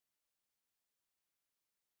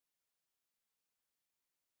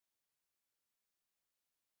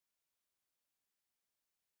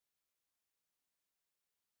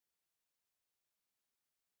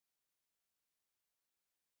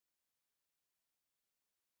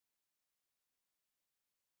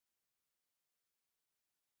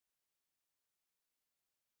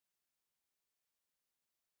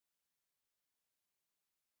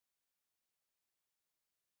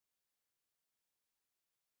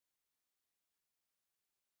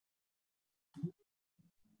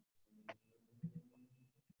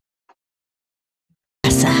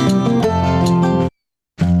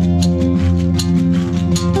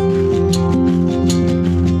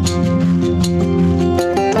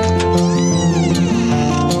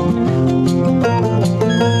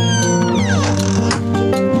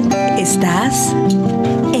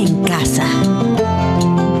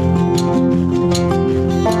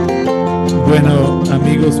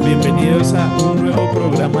bienvenidos a un nuevo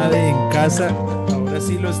programa de En Casa. Ahora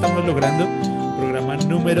sí lo estamos logrando. Programa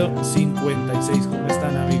número 56. ¿Cómo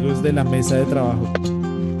están, amigos de la mesa de trabajo?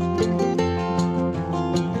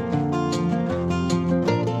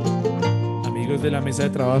 Amigos de la mesa de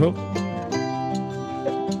trabajo.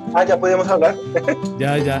 Ya podemos hablar.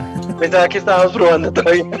 Ya. Pensaba que estábamos probando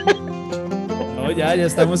todavía. No, ya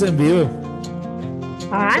estamos en vivo.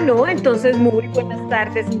 No, entonces muy buenas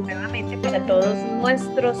tardes nuevamente para todos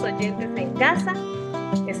nuestros oyentes en casa.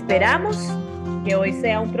 Esperamos que hoy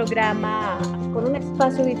sea un programa con un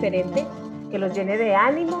espacio diferente, que los llene de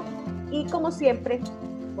ánimo y, como siempre,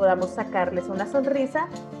 podamos sacarles una sonrisa.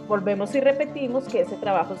 Volvemos y repetimos que ese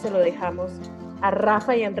trabajo se lo dejamos a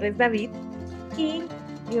Rafa y Andrés David, y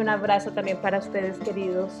un abrazo también para ustedes,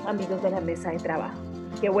 queridos amigos de la mesa de trabajo.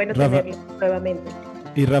 Qué bueno tenerlos nuevamente.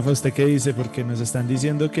 Y Rafa, ¿usted qué dice? Porque nos están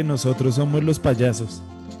diciendo que nosotros somos los payasos.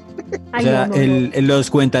 Ay, o sea, no.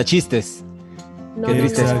 Los cuentachistes. No, en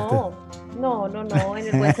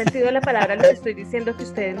el buen sentido de la palabra les estoy diciendo que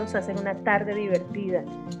ustedes nos hacen una tarde divertida.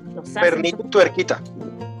 Pernito tuerquita.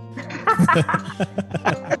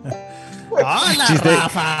 ¡Hola, chiste,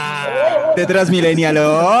 Rafa! De Transmillennial.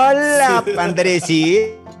 ¡Hola, Andresi!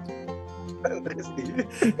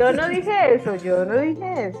 Yo no dije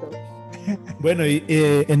eso. Bueno, y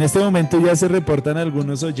en este momento ya se reportan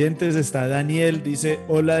algunos oyentes. Está Daniel, dice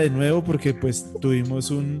hola de nuevo, porque pues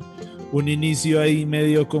tuvimos un inicio ahí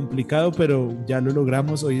medio complicado, pero ya lo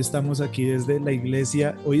logramos. Hoy estamos aquí desde la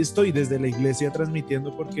iglesia. Hoy estoy desde la iglesia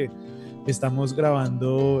transmitiendo porque estamos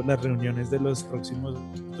grabando las reuniones de los próximos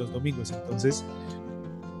 2 domingos. Entonces,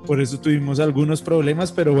 por eso tuvimos algunos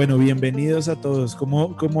problemas, pero bueno, bienvenidos a todos.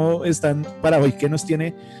 ¿Cómo están para hoy? ¿Qué nos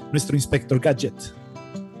tiene nuestro inspector Gadget?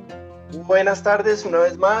 Buenas tardes, una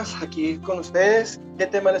vez más, aquí con ustedes. ¿Qué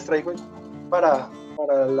tema les traigo para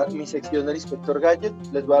mi sección del inspector Gadget?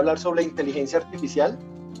 Les voy a hablar sobre inteligencia artificial.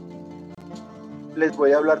 Les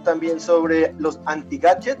voy a hablar también sobre los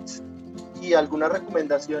anti-gadgets y algunas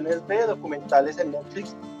recomendaciones de documentales en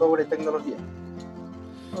Netflix sobre tecnología.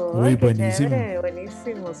 Muy buenísimo. Chévere,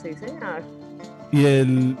 buenísimo, sí, señor.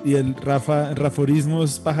 ¿Y el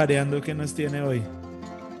Raforismos pajareando que nos tiene hoy?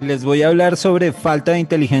 Les voy a hablar sobre falta de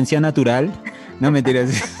inteligencia natural. No, mentiras.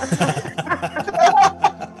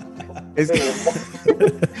 Es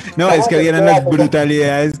que vieran las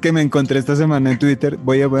brutalidades que me encontré esta semana en Twitter.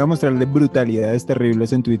 Voy a mostrarles brutalidades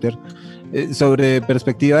terribles en Twitter. Sobre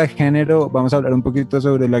perspectiva de género, vamos a hablar un poquito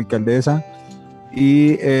sobre la alcaldesa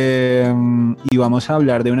y vamos a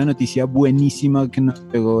hablar de una noticia buenísima que nos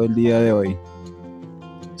llegó el día de hoy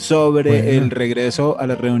sobre el regreso a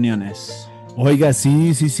las reuniones. Oiga,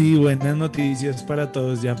 sí, qué noticias para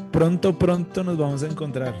todos. Ya pronto nos vamos a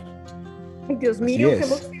encontrar. Ay, Dios mío, qué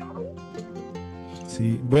emoción.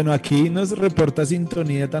 Sí, bueno, aquí nos reporta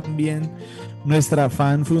sintonía también nuestra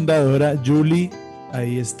fan fundadora Julie.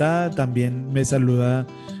 Ahí está, también me saluda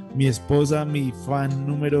mi esposa, mi fan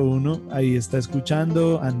número 1, ahí está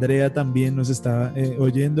escuchando. Andrea también nos está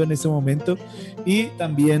oyendo en este momento, y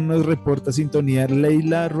también nos reporta sintonía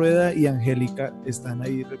Leila Rueda y Angélica, están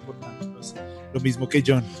ahí reportándonos lo mismo que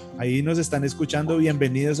John. Ahí nos están escuchando,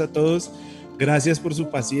 bienvenidos a todos. Gracias por su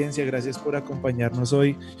paciencia, gracias por acompañarnos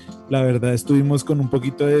hoy. La verdad estuvimos con un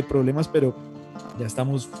poquito de problemas, pero ya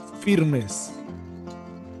estamos firmes.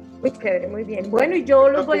 Muy chévere, muy bien. Bueno, y yo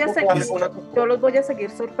los voy a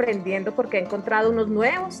seguir sorprendiendo porque he encontrado unos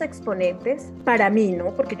nuevos exponentes para mí,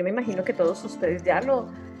 ¿no? Porque yo me imagino que todos ustedes ya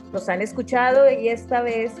los han escuchado, y esta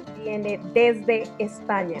vez viene desde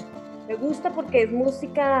España. Me gusta porque es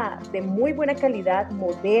música de muy buena calidad,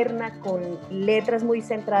 moderna, con letras muy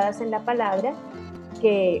centradas en la palabra,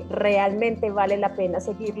 que realmente vale la pena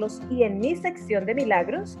seguirlos. Y en mi sección de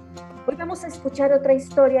milagros, hoy vamos a escuchar otra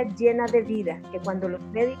historia llena de vida, que cuando los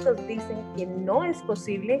médicos dicen que no es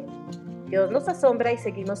posible, Dios nos asombra y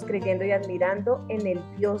seguimos creyendo y admirando en el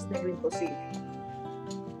Dios de lo imposible.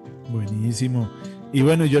 Buenísimo. Y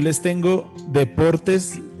bueno, yo les tengo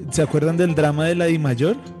deportes. ¿Se acuerdan del drama de la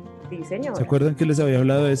DIMAYOR? Sí, señor. ¿Se acuerdan que les había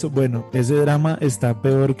hablado de eso? Bueno, ese drama está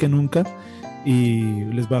peor que nunca y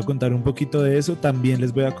les voy a contar un poquito de eso. También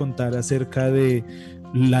les voy a contar acerca de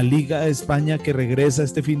la Liga de España que regresa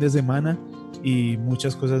este fin de semana y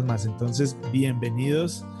muchas cosas más. Entonces,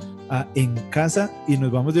 bienvenidos a En Casa, y nos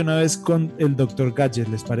vamos de una vez con el Dr. Gadget,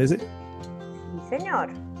 ¿les parece? Sí,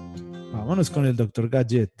 señor. Vámonos con el Dr.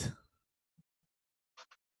 Gadget.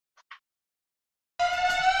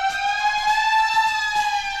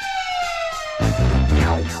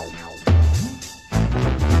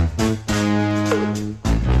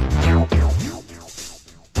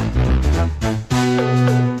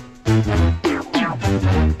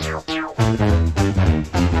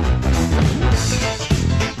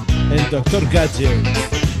 Doctor Gadget.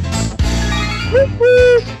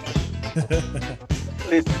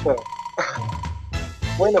 Listo.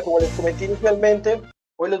 Bueno, como les comenté inicialmente,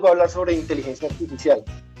 hoy les voy a hablar sobre inteligencia artificial.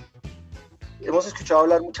 Hemos escuchado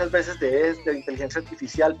hablar muchas veces de inteligencia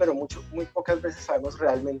artificial, pero muy pocas veces sabemos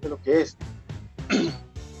realmente lo que es.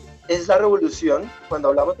 Es la revolución, cuando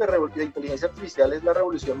hablamos de inteligencia artificial, es la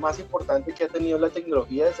revolución más importante que ha tenido la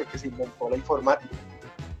tecnología desde que se inventó la informática.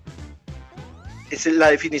 La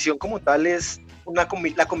definición como tal es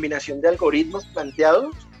la combinación de algoritmos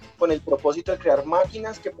planteados con el propósito de crear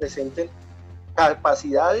máquinas que presenten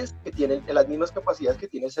capacidades que tienen, las mismas capacidades que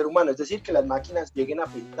tiene el ser humano, es decir, que las máquinas lleguen a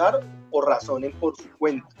pensar o razonen por su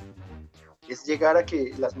cuenta. Es llegar a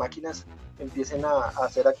que las máquinas empiecen a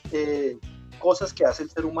hacer cosas que hace el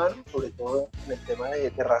ser humano, sobre todo en el tema de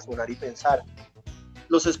razonar y pensar.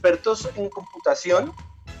 Los expertos en computación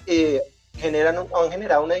han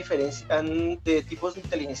generado una diferencia de tipos de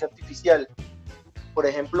inteligencia artificial. Por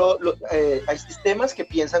ejemplo, hay sistemas que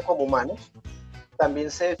piensan como humanos, también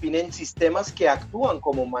se definen sistemas que actúan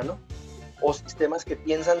como humanos, o sistemas que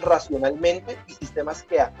piensan racionalmente y sistemas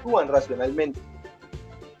que actúan racionalmente.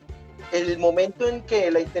 El momento en que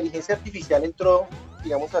la inteligencia artificial entró,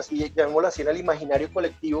 digamos así, llamémoslo así, en el imaginario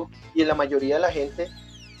colectivo y en la mayoría de la gente,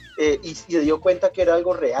 y se dio cuenta que era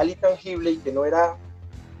algo real y tangible y que no era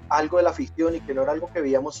algo de la ficción y que no era algo que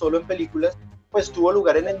veíamos solo en películas, pues tuvo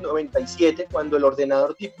lugar en el 97, cuando el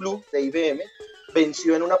ordenador Deep Blue de IBM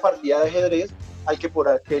venció en una partida de ajedrez al que por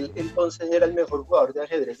aquel entonces era el mejor jugador de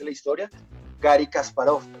ajedrez de la historia, Garry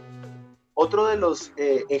Kasparov. Otro de los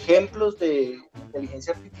ejemplos de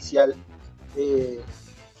inteligencia artificial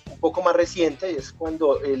un poco más reciente es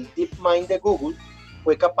cuando el DeepMind de Google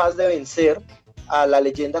fue capaz de vencer a la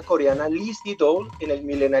leyenda coreana Lee Sedol en el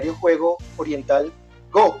milenario juego oriental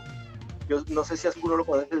Go. Yo no sé si alguno lo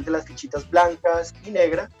conoce, el de las fichitas blancas y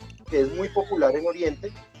negras, que es muy popular en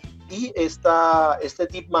Oriente, y este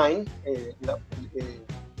DeepMind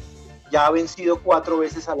ya ha vencido 4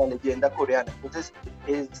 veces a la leyenda coreana. Entonces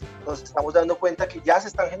nos estamos dando cuenta que ya se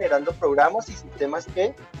están generando programas y sistemas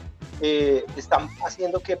que están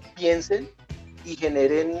haciendo que piensen y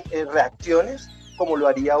generen reacciones como lo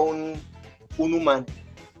haría un humano.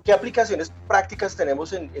 ¿Qué aplicaciones prácticas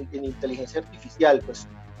tenemos en inteligencia artificial? Pues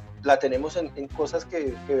la tenemos en cosas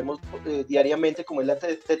que vemos diariamente, como es la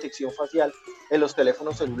detección facial en los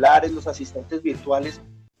teléfonos celulares, los asistentes virtuales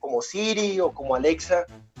como Siri o como Alexa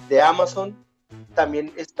de Amazon.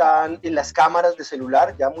 También están en las cámaras de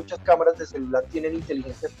celular, ya muchas cámaras de celular tienen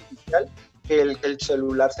inteligencia artificial, que el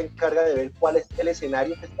celular se encarga de ver cuál es el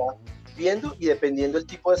escenario que está viendo y dependiendo del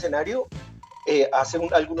tipo de escenario, hace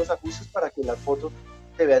algunos ajustes para que las fotos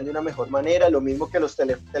se vean de una mejor manera. Lo mismo que los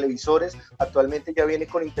televisores, actualmente ya viene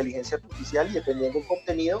con inteligencia artificial y dependiendo del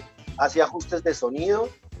contenido, hace ajustes de sonido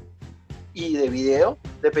y de video,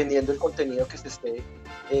 dependiendo del contenido que se esté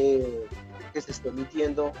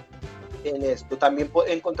emitiendo en esto. También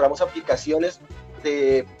encontramos aplicaciones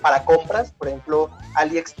para compras, por ejemplo,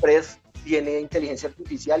 AliExpress tiene inteligencia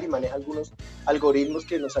artificial y maneja algunos algoritmos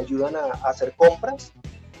que nos ayudan a hacer compras.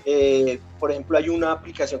 Por ejemplo, hay una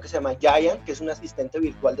aplicación que se llama Giant, que es un asistente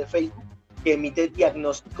virtual de Facebook que emite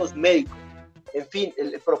diagnósticos médicos. En fin,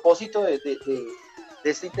 el propósito de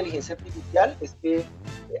esta inteligencia artificial es que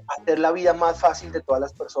hacer la vida más fácil de todas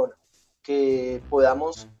las personas, que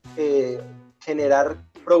podamos generar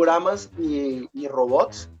programas y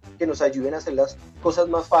robots que nos ayuden a hacer las cosas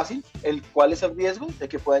más fácil. ¿Cuál es el riesgo? De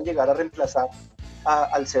que puedan llegar a reemplazar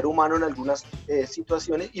al ser humano en algunas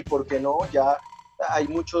situaciones, y por qué no, ya hay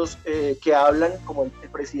muchos que hablan, como el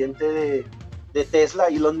presidente de Tesla,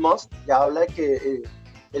 Elon Musk, ya habla de que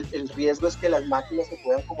el riesgo es que las máquinas se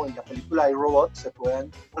puedan, como en la película de Robot, se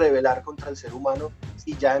puedan rebelar contra el ser humano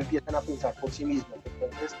si ya empiezan a pensar por sí mismos.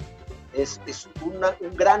 Entonces es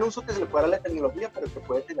un gran uso que se le puede dar a la tecnología, pero que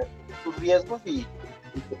puede tener sus riesgos y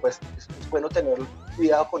que pues es bueno tener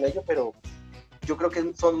cuidado con ello, pero yo creo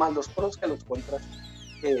que son más los pros que los contras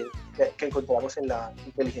que encontramos en la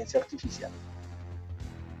inteligencia artificial.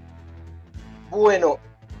 Bueno,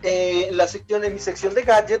 en mi sección de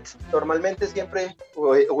gadgets, normalmente siempre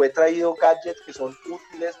he traído gadgets que son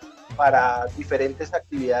útiles para diferentes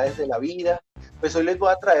actividades de la vida. Pues hoy les voy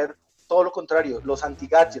a traer todo lo contrario, los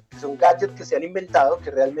anti-gadgets, que son gadgets que se han inventado, que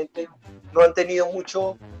realmente no han tenido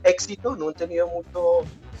mucho éxito, no han tenido mucho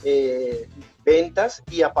ventas,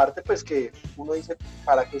 y aparte pues que uno dice,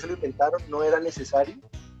 ¿para qué se lo inventaron? No era necesario,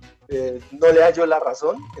 no le hallo la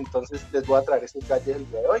razón. Entonces les voy a traer estos gadgets el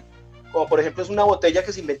día de hoy. Como por ejemplo es una botella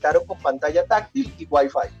que se inventaron con pantalla táctil y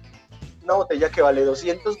Wi-Fi. Una botella que vale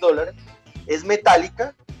 $200, es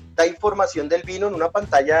metálica, da información del vino en una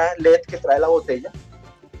pantalla LED que trae la botella.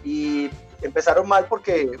 y empezaron mal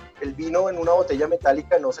porque el vino en una botella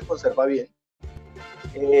metálica no se conserva bien.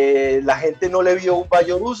 La gente no le vio un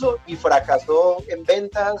mayor uso y fracasó en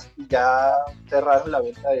ventas y ya cerraron la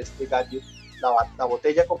venta de este gadget, la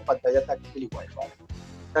botella con pantalla táctil y Wi-Fi.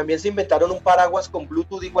 También se inventaron un paraguas con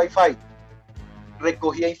Bluetooth y Wi-Fi.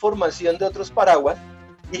 Recogía información de otros paraguas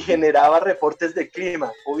y generaba reportes de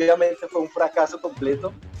clima. Obviamente fue un fracaso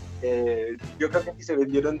completo. Yo creo que si se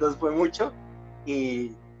vendieron 2 fue mucho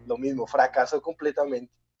y lo mismo, fracasó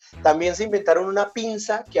completamente. También se inventaron una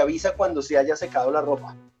pinza que avisa cuando se haya secado la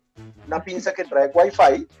ropa. Una pinza que trae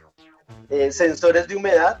Wi-Fi, sensores de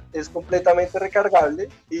humedad, es completamente recargable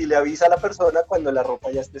y le avisa a la persona cuando la ropa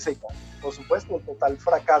ya esté seca. Por supuesto, un total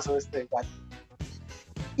fracaso este gadget.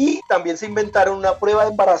 Y también se inventaron una prueba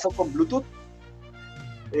de embarazo con Bluetooth.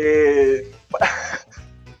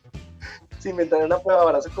 Se inventaron una prueba de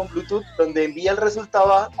embarazo con Bluetooth donde envía el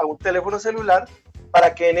resultado a un teléfono celular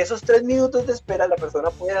para que en esos 3 minutos de espera la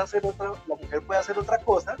mujer pueda hacer otra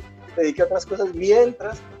cosa, dedique a otras cosas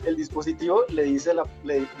mientras el dispositivo le dice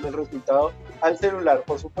el resultado al celular.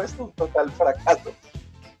 Por supuesto, un total fracaso.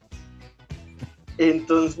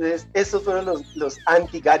 Entonces, estos fueron los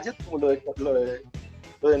anti-gadgets, como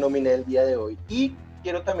lo denominé el día de hoy. Y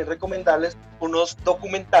quiero también recomendarles unos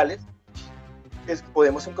documentales que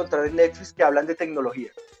podemos encontrar en Netflix que hablan de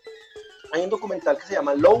tecnología. Hay un documental que se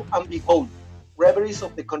llama Lo and Behold, Reveries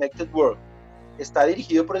of the Connected World. Está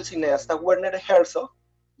dirigido por el cineasta Werner Herzog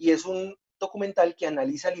y es un documental que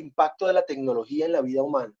analiza el impacto de la tecnología en la vida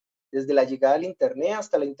humana, desde la llegada del Internet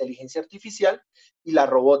hasta la inteligencia artificial y la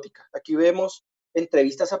robótica. Aquí vemos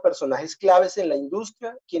entrevistas a personajes claves en la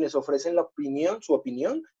industria, quienes ofrecen su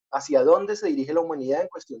opinión hacia dónde se dirige la humanidad en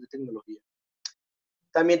cuestión de tecnología.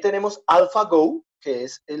 También tenemos AlphaGo, que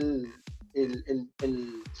es el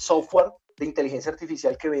software de inteligencia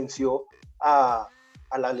artificial que venció a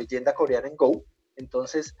la leyenda coreana en Go.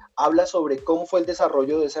 Entonces, habla sobre cómo fue el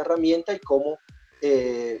desarrollo de esa herramienta y cómo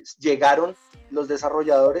llegaron los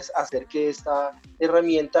desarrolladores a hacer que esta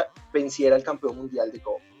herramienta venciera al campeón mundial de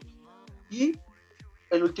Go. Y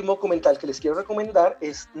el último documental que les quiero recomendar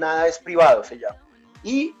es Nada es privado, se llama.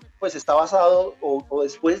 Y pues está basado, o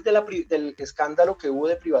después del escándalo que hubo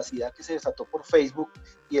de privacidad que se desató por Facebook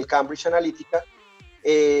y el Cambridge Analytica,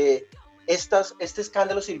 este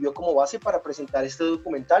escándalo sirvió como base para presentar este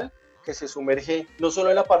documental que se sumerge no solo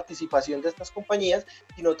en la participación de estas compañías,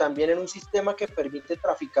 sino también en un sistema que permite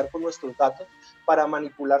traficar con nuestros datos para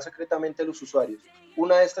manipular secretamente a los usuarios.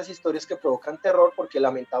 Una de estas historias que provocan terror porque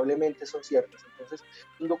lamentablemente son ciertas. Entonces,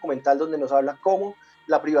 un documental donde nos habla cómo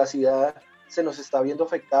la privacidad se nos está viendo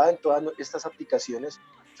afectada en todas estas aplicaciones,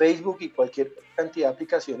 Facebook y cualquier cantidad de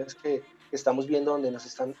aplicaciones que estamos viendo donde nos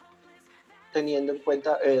están teniendo en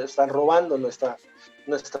cuenta, están robando nuestra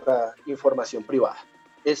información privada.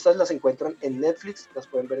 Estas las encuentran en Netflix, las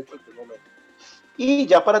pueden ver en cualquier momento. Y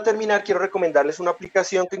ya para terminar, quiero recomendarles una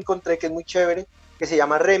aplicación que encontré que es muy chévere, que se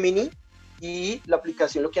llama Remini, y la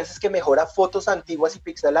aplicación lo que hace es que mejora fotos antiguas y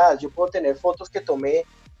pixeladas. Yo puedo tener fotos que tomé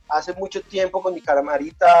hace mucho tiempo con mi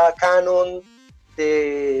camarita Canon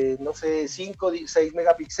de, no sé, 5, 6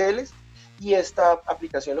 megapíxeles, y esta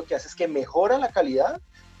aplicación lo que hace es que mejora la calidad,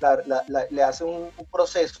 le hace un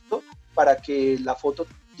proceso para que la foto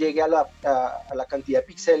llegue a la cantidad de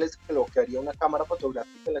píxeles que lo que haría una cámara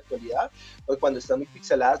fotográfica en la actualidad, o cuando están muy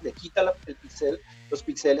pixeladas le quita los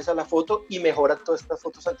píxeles a la foto y mejora todas estas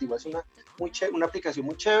fotos antiguas. Es una aplicación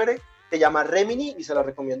muy chévere, se llama Remini y se la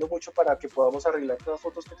recomiendo mucho para que podamos arreglar todas las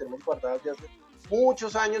fotos que tenemos guardadas de hace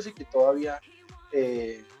muchos años y que todavía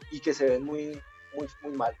y que se ven muy, muy,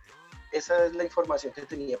 muy mal. Esa es la información que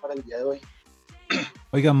tenía para el día de hoy.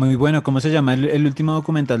 Oiga, muy bueno. ¿Cómo se llama el último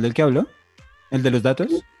documental del que habló? ¿El de los datos?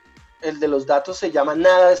 El de los datos se llama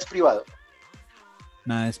Nada es privado.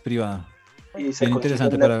 Nada es privado. Y bien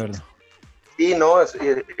interesante para verlo. Sí, no,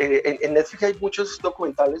 en Netflix hay muchos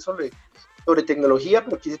documentales sobre tecnología,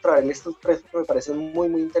 pero quise traerles estos 3 que me parecen muy,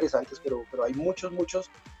 muy interesantes, pero hay muchos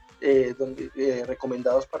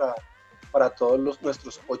recomendados para todos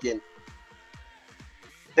nuestros oyentes.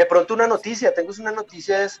 De pronto una noticia,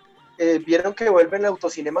 ¿vieron que vuelve el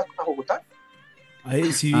autocinema a Bogotá?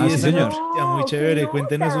 Ay, sí, sí, señor. Ya muy chévere,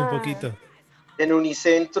 cuéntenos un poquito. En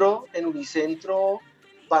Unicentro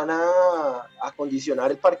van a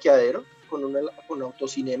acondicionar el parqueadero con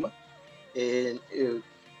autocinema.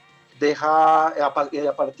 A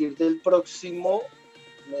partir del próximo,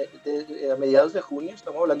 a mediados de junio,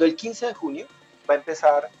 estamos hablando del 15 de junio, va a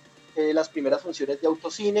empezar las primeras funciones de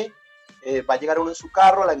autocine. Va a llegar uno en su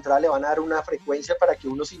carro, a la entrada le van a dar una frecuencia para que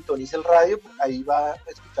uno sintonice el radio, ahí va a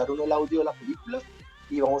escuchar uno el audio de la película,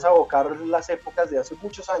 y vamos a evocar las épocas de hace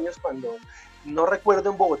muchos años cuando, no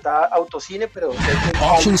recuerdo en Bogotá autocine, pero...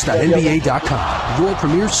 Auctions.nba.com, your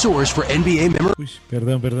premier source for NBA memorabilia. Uy,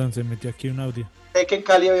 perdón, se metió aquí un audio. Sé que en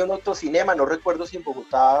Cali había un autocinema, no recuerdo si en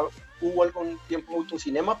Bogotá hubo algún tiempo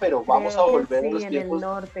autocinema, pero vamos a volver en los tiempos.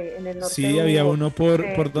 En el norte Sí, había uno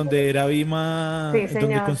por donde era Vima, sí,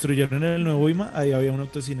 donde construyeron el nuevo Vima, ahí había un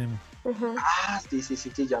autocinema.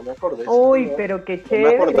 Sí, ya me acordé. Uy, sí, pero qué me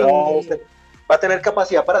acordaba. chévere. Va a tener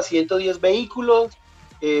capacidad para 110 vehículos,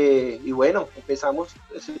 y bueno,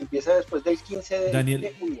 se empieza después del 15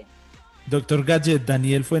 de junio. Doctor Gadget,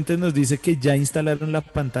 Daniel Fuentes nos dice que ya instalaron la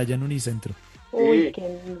pantalla en Unicentro. Uy, Sí.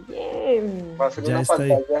 qué bien. Va a ser Ya una está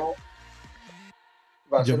pantalla. ahí.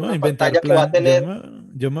 Va a Yo ser me voy una a inventar pantalla que va a tener.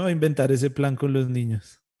 yo me voy a inventar ese plan con los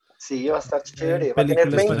niños. Sí, va a estar chévere. Va a tener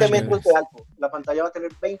Películas 20 metros chéveres. de alto. La pantalla va a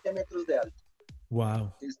tener 20 metros de alto.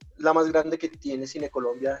 Wow. Es la más grande que tiene Cine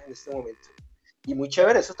Colombia en este momento. Y muy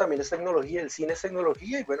chévere, eso también es tecnología. El cine es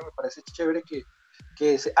tecnología y bueno, me parece chévere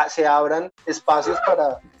que se abran espacios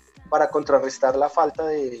para contrarrestar la falta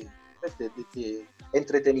de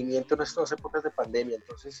entretenimiento en estas épocas de pandemia.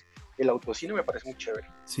 Entonces, el autocine me parece muy chévere.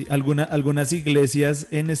 Sí, algunas iglesias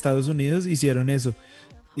en Estados Unidos hicieron eso.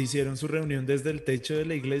 Hicieron su reunión desde el techo de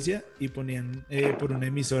la iglesia y ponían por una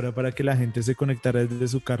emisora para que la gente se conectara desde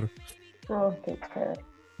su carro. Oh, qué chévere.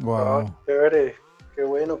 Wow. Chévere, qué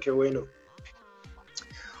bueno.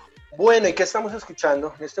 Bueno, ¿y qué estamos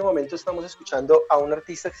escuchando? En este momento estamos escuchando a un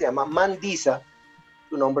artista que se llama Mandisa.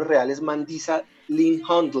 Su nombre real es Mandisa Lynn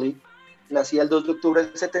Hundley. Nacida el 2 de octubre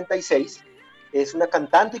del 76. Es una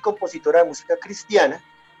cantante y compositora de música cristiana.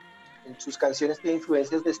 En sus canciones tiene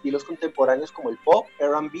influencias de estilos contemporáneos como el pop,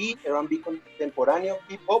 R&B contemporáneo,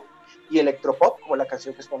 hip hop y electropop, como la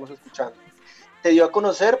canción que estamos escuchando. Se dio a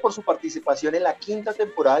conocer por su participación en la 5ª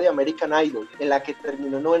temporada de American Idol, en la que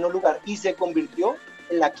terminó en 9º lugar y se convirtió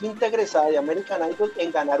en la 5ª egresada de American Idol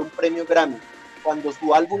en ganar un premio Grammy, cuando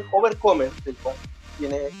su álbum Overcomer, del cual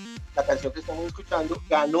tiene la canción que estamos escuchando,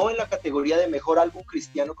 ganó en la categoría de Mejor Álbum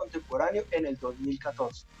Cristiano Contemporáneo en el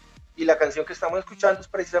 2014. Y la canción que estamos escuchando es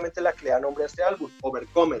precisamente la que le da nombre a este álbum,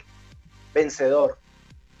 Overcomer, Vencedor.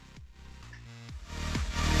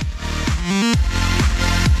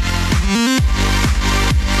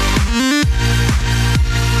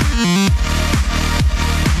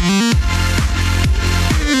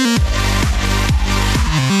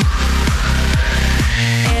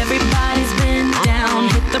 Everybody's been down,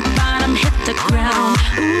 hit the bottom, hit the ground.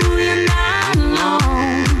 Ooh, you're not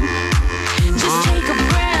alone. Just take a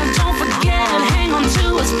breath, don't forget, hang on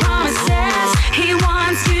to his promises. He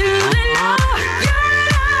wants you to know you're an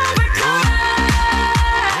overcomer.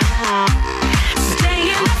 Stay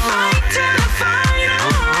in the fight till the final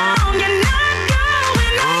round. You're not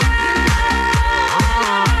going under.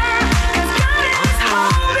 'Cause God is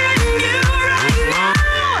holding you right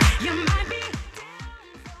now. You might be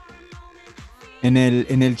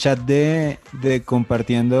En el chat de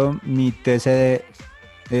compartiendo mi TCD,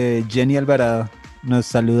 Jenny Alvarado nos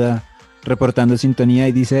saluda reportando sintonía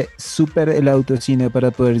y dice: súper el autocine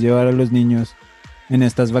para poder llevar a los niños en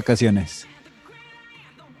estas vacaciones.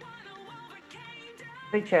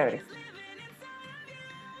 Muy chévere.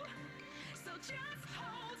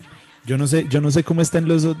 Yo no sé cómo están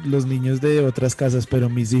los niños de otras casas, pero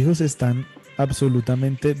mis hijos están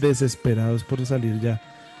absolutamente desesperados por salir ya.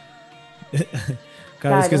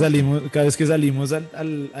 Cada vez que salimos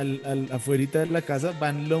al afuerita de la casa,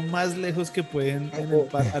 van lo más lejos que pueden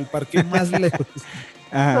al parque más lejos.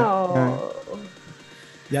 Oh.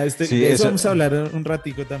 Ya Sí, de eso eso vamos a hablar un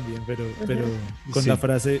ratico también, pero con Sí. la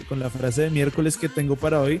frase de miércoles que tengo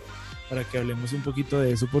para hoy, para que hablemos un poquito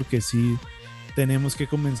de eso, porque sí tenemos que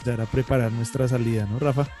comenzar a preparar nuestra salida, ¿no,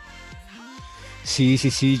 Rafa? Sí,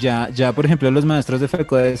 ya por ejemplo los maestros de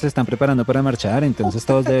FECODE se están preparando para marchar, entonces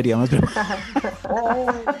todos deberíamos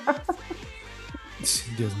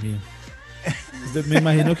Dios mío. Me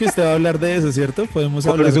imagino que usted va a hablar de eso, ¿cierto? Podemos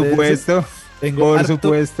Por hablar de supuesto, eso. Tengo por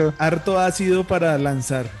supuesto. harto ácido para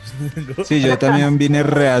lanzar. Sí, yo también vine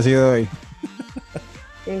reácido hoy.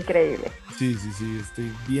 Increíble. Sí,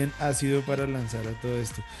 estoy bien ácido para lanzar a todo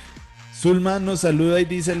esto. Zulma nos saluda y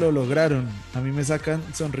dice: lo lograron. A mí me sacan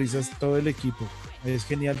sonrisas todo el equipo. Es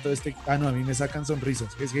genial todo este... a mí me sacan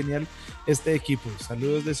sonrisas. Es genial este equipo.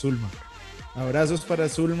 Saludos de Zulma. Abrazos para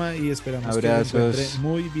Zulma y esperamos que se encuentre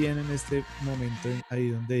muy bien en este momento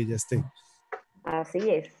ahí donde ella esté. Así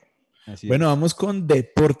es. Bueno, vamos con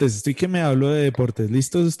deportes. Estoy que me hablo de deportes.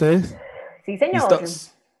 ¿Listos ustedes? Sí, señor.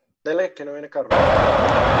 ¿Listos? Dele, que no viene carro.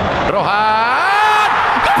 Roja.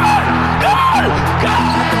 ¡Gol! ¡Gol!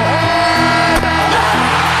 ¡Gol!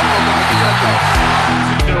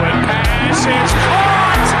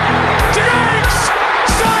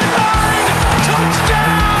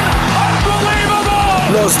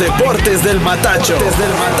 Los deportes del Matacho.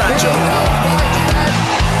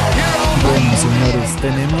 Bueno, señores,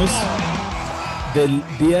 tenemos del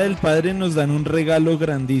Día del Padre, nos dan un regalo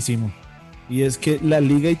grandísimo. Y es que la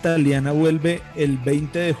Liga Italiana vuelve el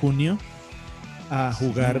 20 de junio a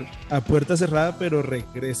jugar a puerta cerrada, pero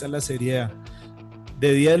regresa a la Serie A.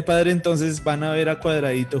 De Día del Padre, entonces van a ver a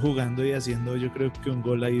Cuadradito jugando y haciendo, yo creo que un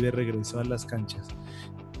gol ahí de regreso a las canchas.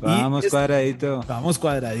 Vamos, Cuadradito. Vamos,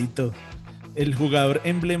 Cuadradito. El jugador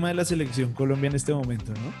emblema de la selección Colombia en este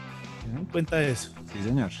momento, ¿no? ¿Tienen cuenta de eso? Sí,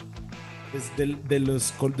 señor. Es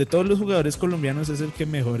de todos los jugadores colombianos es el que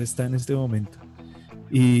mejor está en este momento.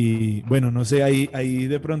 Y bueno, no sé, ahí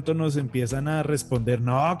de pronto nos empiezan a responder,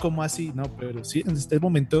 no, ¿cómo así? No, pero sí, en este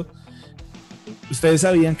momento, ¿ustedes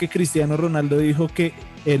sabían que Cristiano Ronaldo dijo que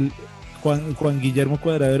Juan Guillermo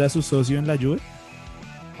Cuadrado era su socio en la Juve?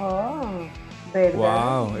 Oh,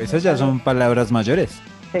 ¿verdad? Wow, esas ya son palabras mayores.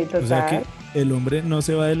 Sí, total. O sea que el hombre no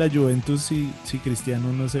se va de la Juventus si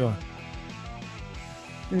Cristiano no se va.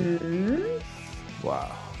 Wow.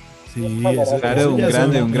 Sí, claro, un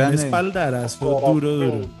grande. Un espaldarazo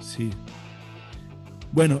duro, sí.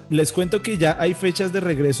 Bueno, les cuento que ya hay fechas de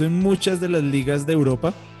regreso en muchas de las ligas de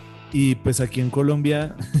Europa y pues aquí en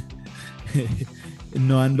Colombia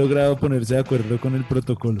no han logrado ponerse de acuerdo con el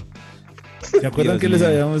protocolo. ¿Se acuerdan que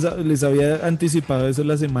les había anticipado eso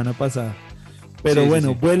la semana pasada? Pero sí.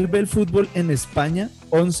 Vuelve el fútbol en España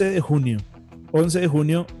 11 de junio. 11 de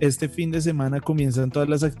junio, este fin de semana comienzan todas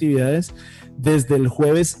las actividades. Desde el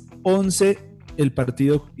jueves 11, el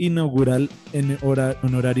partido inaugural en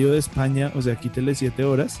horario de España, o sea, quítele 7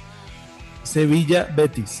 horas.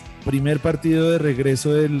 Sevilla-Betis, primer partido de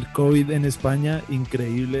regreso del COVID en España.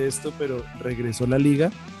 Increíble esto, pero regresó la liga.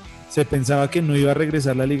 Se pensaba que no iba a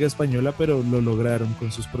regresar la liga española, pero lo lograron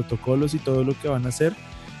con sus protocolos y todo lo que van a hacer.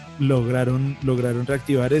 Lograron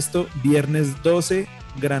reactivar esto. Viernes 12,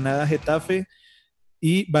 Granada-Getafe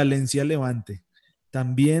y Valencia-Levante.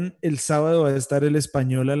 También el sábado va a estar el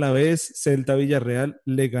Español a la vez, Celta-Villarreal,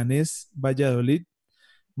 Leganés-Valladolid,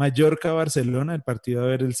 Mallorca-Barcelona, el partido a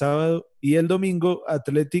ver el sábado, y el domingo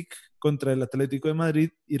Athletic contra el Atlético de Madrid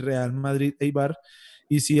y Real Madrid-Eibar,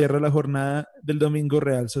 y cierra la jornada del domingo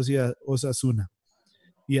Real Sociedad-Osasuna.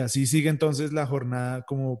 Y así sigue entonces la jornada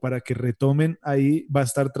como para que retomen. Ahí va a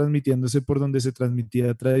estar transmitiéndose por donde se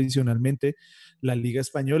transmitía tradicionalmente la Liga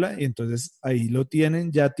Española. Y entonces ahí lo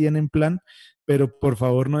tienen, ya tienen plan, pero por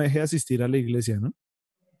favor no deje de asistir a la iglesia, ¿no?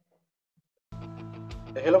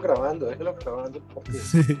 Déjelo grabando.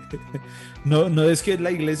 Sí. No es que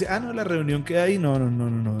la iglesia, no, la reunión queda ahí. No.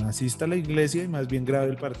 Asista a la iglesia y más bien grabe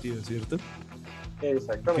el partido, ¿cierto?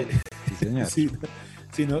 Exactamente. Sí,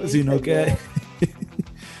 señor. Si no queda...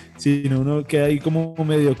 Si no, uno queda ahí como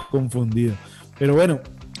medio confundido. Pero bueno,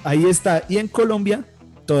 ahí está. Y en Colombia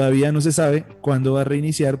todavía no se sabe cuándo va a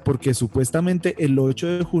reiniciar, porque supuestamente el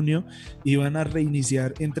 8 de junio iban a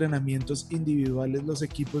reiniciar entrenamientos individuales los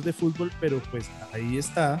equipos de fútbol, pero pues ahí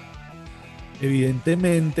está.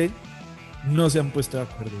 Evidentemente no se han puesto de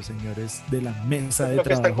acuerdo, señores, de la mesa de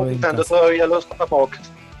trabajo. Están cotizando todavía los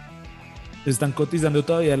tapabocas. Están cotizando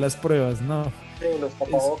todavía las pruebas, ¿no? Sí, los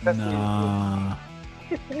tapabocas. No.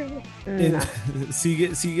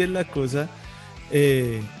 Sigue la cosa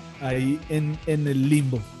ahí en el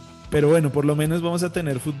limbo, pero bueno, por lo menos vamos a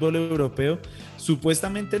tener fútbol europeo.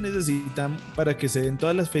 Supuestamente necesitan, para que se den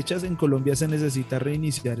todas las fechas en Colombia, se necesita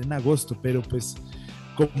reiniciar en agosto, pero pues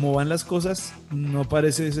como van las cosas no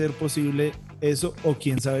parece ser posible eso, o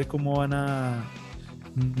quién sabe cómo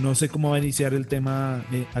no sé cómo va a iniciar el tema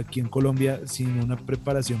aquí en Colombia sin una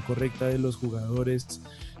preparación correcta de los jugadores.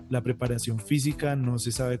 La preparación física, no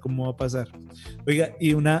se sabe cómo va a pasar. Oiga,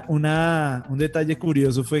 y un detalle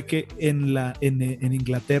curioso fue que en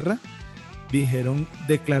Inglaterra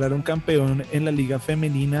declararon campeón en la liga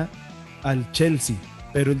femenina al Chelsea,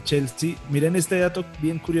 pero el Chelsea, miren este dato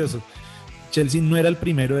bien curioso, Chelsea no era el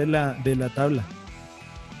primero de la tabla.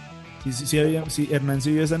 ¿Sí, Hernán,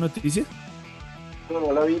 ¿sí vio esa noticia?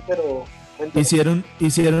 No la vi, pero... Hicieron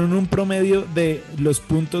un promedio de los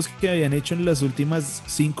puntos que habían hecho en las últimas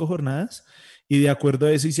 5 jornadas y de acuerdo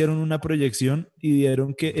a eso hicieron una proyección y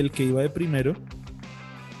dieron que el que iba de primero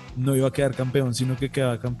no iba a quedar campeón, sino que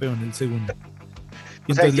quedaba campeón el segundo.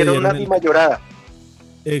 O sea, hicieron una mayorada.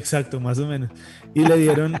 Exacto, más o menos. Y le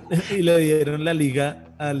dieron la liga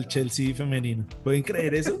al Chelsea femenino. ¿Pueden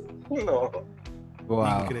creer eso? No.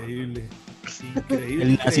 Wow. Increíble.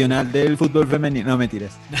 El nacional del fútbol femenino. No,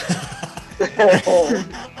 mentiras.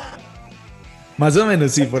 Más o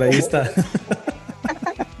menos, sí, por ahí está.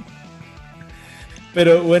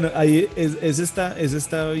 Pero bueno, ahí ese está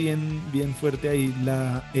bien fuerte ahí.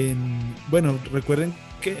 Bueno, recuerden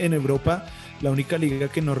que en Europa La única liga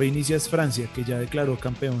que no reinicia es Francia, que ya declaró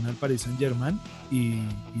campeón al Paris Saint-Germain y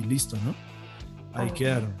listo, ¿no? Ahí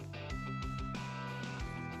quedaron.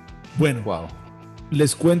 Bueno, Wow.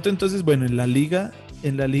 les cuento entonces, bueno, en la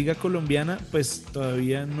liga colombiana, pues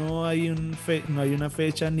todavía no hay no hay una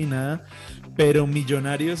fecha ni nada, pero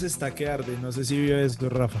Millonarios está que arde. No sé si vio esto,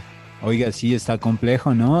 Rafa. Oiga, sí, está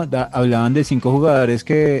complejo, ¿no? Hablaban de 5 jugadores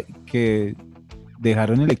que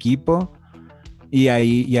dejaron el equipo y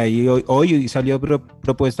ahí hoy salió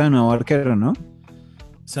propuesta de nuevo arquero, ¿no?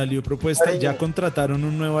 Salió propuesta, Fariñez. ya contrataron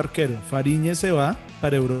un nuevo arquero. Fariñez se va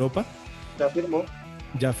para Europa. Ya firmó.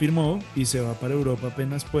 Ya firmó y se va para Europa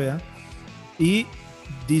apenas pueda. Y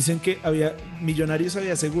dicen que Millonarios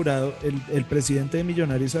había asegurado, el presidente de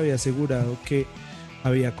Millonarios había asegurado que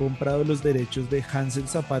había comprado los derechos de Hansel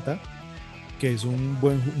Zapata, que es un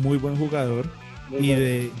muy buen jugador, y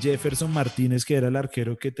de Jefferson Martínez, que era el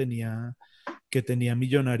arquero que tenía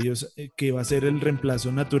Millonarios, que iba a ser el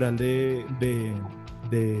reemplazo natural de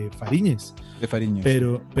Fariñez. De Fariñez.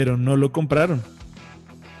 Pero no lo compraron.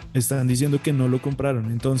 Están diciendo que no lo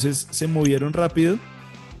compraron. Entonces se movieron rápido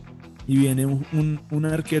y viene un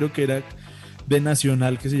arquero que era de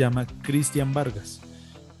Nacional que se llama Cristian Vargas.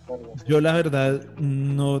 Yo la verdad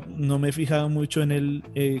no me he fijado mucho en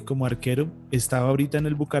él como arquero. Estaba ahorita en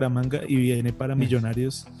el Bucaramanga y viene para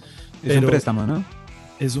Millonarios. Es un préstamo, ¿no?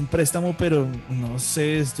 Es un préstamo, pero no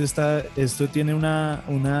sé, esto tiene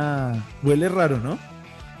huele raro, ¿no?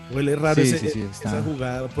 Huele raro Sí, esa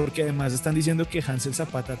jugada, porque además están diciendo que Hansel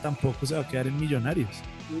Zapata tampoco se va a quedar en Millonarios.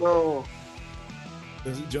 No.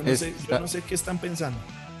 Entonces, yo no sé qué están pensando.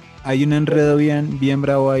 Hay un enredo bien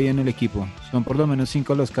bravo ahí en el equipo. Son por lo menos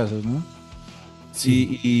 5 los casos, ¿no?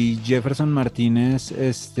 Sí. Y Jefferson Martínez,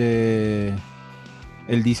 él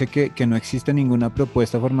dice que no existe ninguna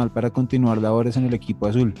propuesta formal para continuar labores en el equipo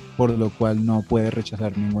azul, por lo cual no puede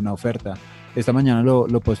rechazar ninguna oferta. Esta mañana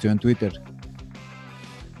lo posteó en Twitter.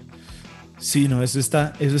 Sí, no, eso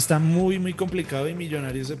está muy, muy complicado y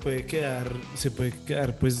Millonarios se puede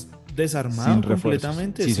quedar pues desarmado Sin refuerzos.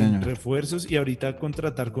 completamente, Sí, sin señor. refuerzos, y ahorita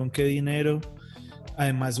contratar con qué dinero.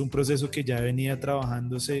 Además, un proceso que ya venía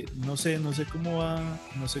trabajándose, no sé cómo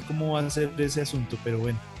va a ser ese asunto, pero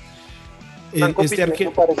bueno.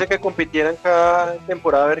 Parece que compitieran cada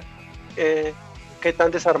temporada a ver qué tan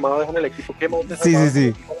desarmado dejan el equipo. ¿Qué más desarmado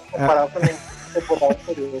Sí. comparado con la temporada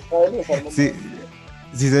anterior?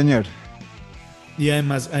 Sí, señor. Y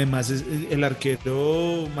además el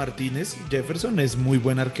arquero Martínez, Jefferson, es muy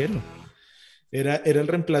buen arquero. Era el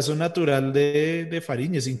reemplazo natural de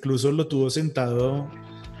Fariñez, incluso lo tuvo sentado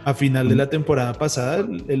a final de la temporada pasada,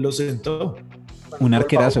 él lo sentó. Un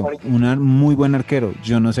arquerazo, un muy buen arquero.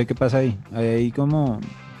 Yo no sé qué pasa ahí. Ahí como...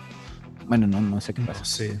 Bueno, no sé qué pasa.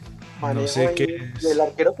 No sé qué es. El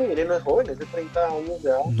arquero que viene no es joven, es de 30 años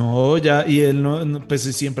ya. No, ya, y él pues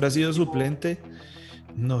siempre ha sido suplente.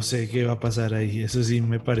 No sé qué va a pasar ahí. Eso sí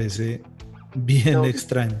me parece bien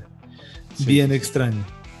extraño. Bien extraño.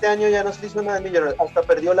 Este año ya no se hizo nada de Millonarios, hasta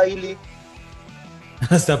perdió la I-League.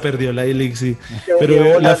 Hasta perdió la I-League, sí.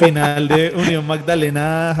 Pero la final de Unión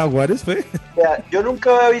Magdalena Jaguares fue. O sea, yo nunca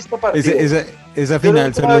había visto partido. Esa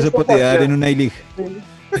final solo se podía dar en una I-League.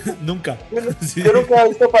 Nunca. Yo nunca había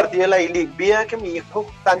visto partido de la I-League. Vi que mi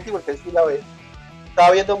hijo Santi, porque él sí la ve,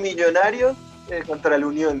 estaba viendo Millonarios contra el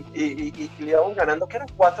Unión y le íbamos ganando, que era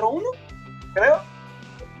 4-1, creo.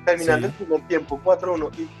 Terminando el primer tiempo, 4-1.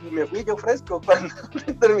 Y me fui yo fresco cuando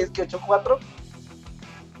terminé 8-4.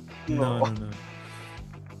 No.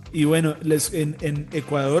 Y bueno, en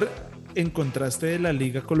Ecuador, en contraste de la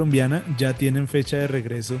Liga Colombiana, ya tienen fecha de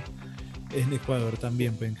regreso. En Ecuador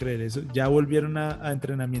también, pueden creer eso. Ya volvieron a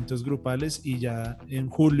entrenamientos grupales y ya en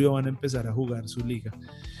julio van a empezar a jugar su liga.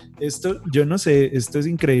 Esto, yo no sé, esto es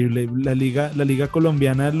increíble. La liga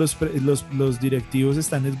colombiana, los directivos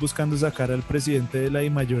están buscando sacar al presidente de la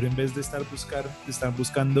DIMAYOR en vez de están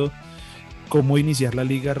buscando cómo iniciar la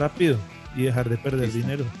liga rápido y dejar de perder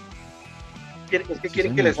dinero. Es que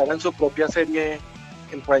quieren que les hagan su propia serie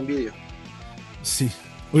en Prime Video. Sí.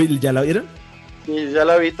 Uy, ¿ya la vieron? Sí, ya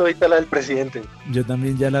la vi todita, la del presidente. Yo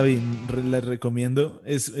también ya la vi, la recomiendo.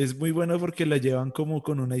 Es muy bueno porque la llevan como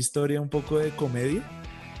con una historia un poco de comedia,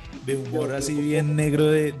 de humor así bien negro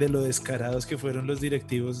de lo descarados que fueron los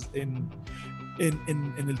directivos en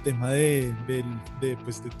el tema de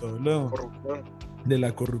todo lo de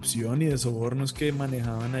la corrupción y de sobornos que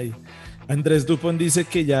manejaban ahí. Andrés Dupont dice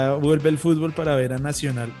que ya vuelve el fútbol para ver a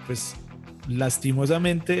Nacional. Pues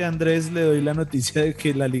lastimosamente, Andrés, le doy la noticia de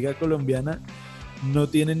que la Liga Colombiana no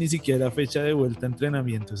tiene ni siquiera fecha de vuelta a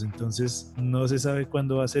entrenamientos, entonces no se sabe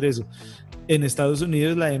cuándo va a ser eso. En Estados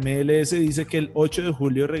Unidos la MLS dice que el 8 de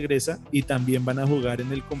julio regresa y también van a jugar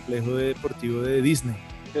en el complejo deportivo de Disney.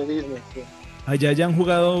 De Disney, sí. Allá ya han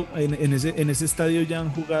jugado, en ese estadio ya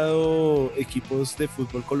han jugado equipos de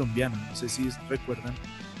fútbol colombiano, no sé si recuerdan,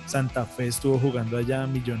 Santa Fe estuvo jugando allá,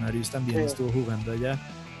 Millonarios también estuvo jugando allá.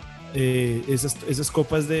 Esas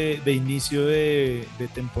copas de inicio de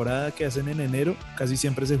temporada que hacen en enero casi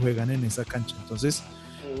siempre se juegan en esa cancha, entonces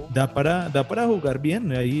da para jugar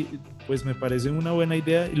bien, ahí pues me parece una buena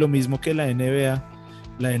idea, y lo mismo que la NBA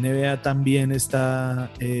también está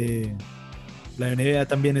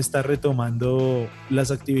retomando las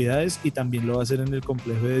actividades y también lo va a hacer en el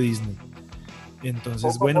complejo de Disney.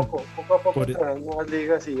 Entonces, poco a poco nuevas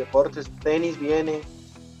ligas y deportes, tenis viene.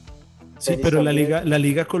 Sí, pero la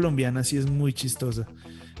liga colombiana sí es muy chistosa.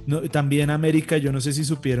 No, también América, yo no sé si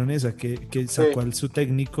supieron esa, que sacó al su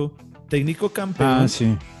técnico campeón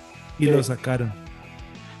y lo sacaron.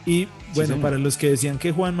 Y bueno, para los que decían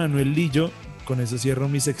que Juan Manuel Lillo, con eso cierro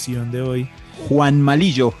mi sección de hoy. Juan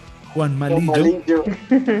Malillo.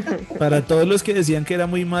 Para todos los que decían que era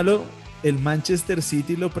muy malo, el Manchester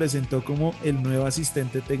City lo presentó como el nuevo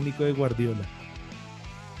asistente técnico de Guardiola.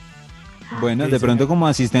 Bueno, de pronto como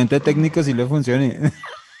asistente técnico sí le funcione.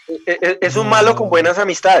 Es un malo con buenas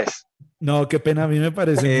amistades. No, qué pena, a mí me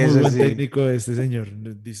parece muy buen técnico este señor.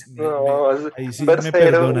 Ahí sí me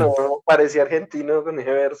perdona. No, parecía argentino con ese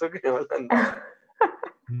verso que me hablando.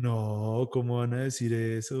 No, ¿cómo van a decir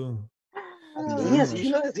eso? Así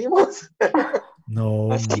lo decimos.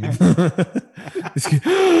 No, es que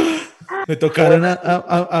me tocaron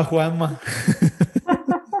a Juanma.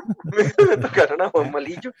 Me tocaron a Juan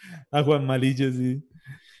Malillo. A Juan Malillo, sí.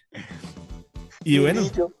 Y bueno,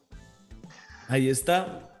 ahí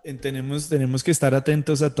está. Tenemos que estar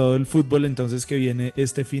atentos a todo el fútbol entonces que viene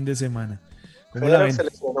este fin de semana. Federer se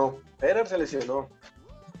lesionó.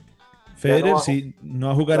 Federer sí, no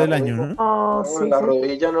va a jugar el año, ¿no? La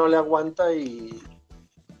rodilla no le aguanta y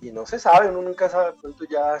no se sabe, uno nunca sabe, pronto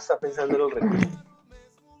ya está pensando en el retiro.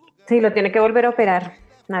 Sí, lo tiene que volver a operar,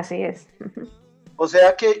 así es. O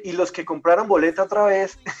sea que, y los que compraron boleta otra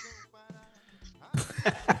vez.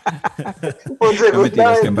 No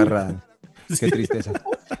mentiras, qué embarrada. Qué tristeza.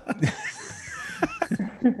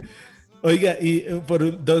 Oiga, y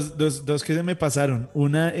por dos que se me pasaron.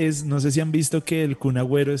 Una es, no sé si han visto que el Kun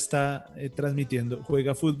Agüero está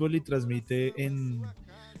juega fútbol y transmite en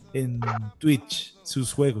Twitch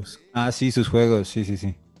sus juegos. Ah, sí, sus juegos,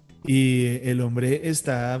 sí. Y el hombre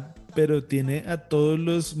pero tiene a todos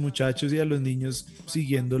los muchachos y a los niños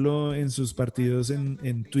siguiéndolo en sus partidos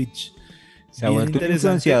en Twitch. Se ha vuelto un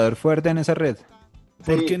influenciador fuerte en esa red.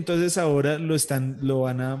 Porque entonces ahora lo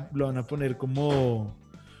van a poner como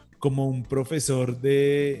un profesor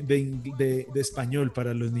de español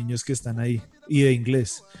para los niños que están ahí y de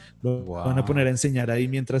inglés. Lo van a poner a enseñar ahí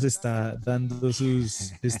mientras está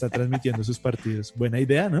transmitiendo sus partidos. Buena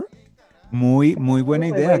idea, ¿no? Muy buena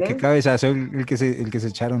idea. Qué cabezazo el que se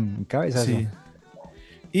echaron. Cabezazo. Sí.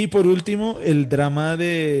 Y por último, el drama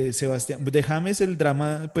de Sebastián, de James, el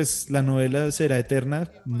drama, pues la novela será eterna,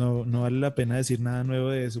 no vale la pena decir nada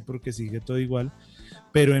nuevo de eso porque sigue todo igual,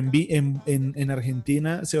 pero en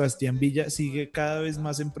Argentina, Sebastián Villa sigue cada vez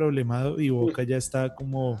más emproblemado y Boca ya está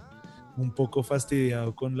como un poco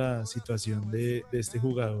fastidiado con la situación de este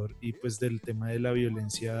jugador y pues del tema de la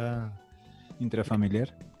violencia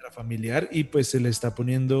intrafamiliar, y pues se le está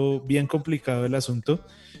poniendo bien complicado el asunto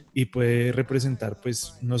y puede representar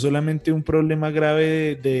pues no solamente un problema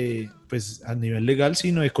grave de pues a nivel legal,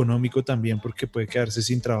 sino económico también, porque puede quedarse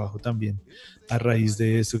sin trabajo también a raíz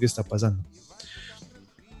de esto que está pasando.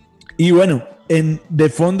 Y bueno, de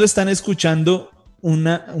fondo están escuchando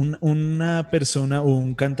una persona o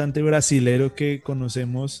un cantante brasilero que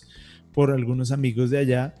conocemos por algunos amigos de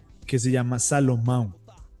allá, que se llama Salomão.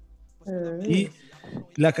 Y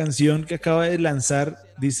la canción que acaba de lanzar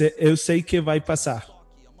dice Eu sei que vai passar,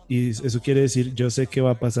 y eso quiere decir yo sé que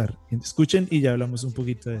va a pasar. Escuchen y ya hablamos un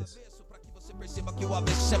poquito de eso. Perceba que o AB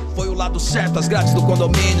sempre foi o lado certo. As grades do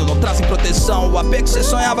condomínio não trazem proteção. O AP que você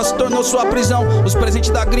sonhava se tornou sua prisão. Os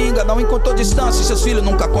presentes da gringa não encontrou distância. Seus filhos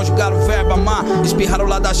nunca conjugaram o verbo amar. Espirraram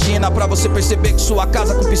lá da China pra você perceber que sua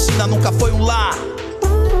casa com piscina nunca foi um lar.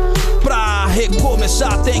 Pra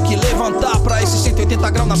recomeçar tem que levantar pra esses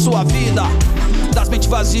 180 graus na sua vida. Das mentes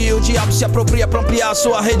vazias, o diabo se apropria pra ampliar a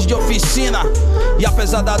sua rede de oficina. E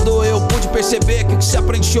apesar da dor eu pude perceber que o que se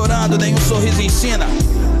aprende chorando nenhum sorriso ensina.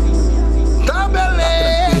 Tá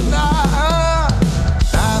beleza,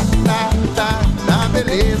 tá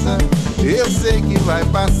beleza. Eu sei que vai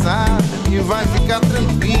passar e vai ficar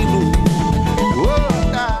tranquilo. Oh,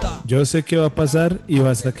 yo sé que va a pasar y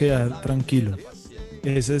vas a quedar tranquilo.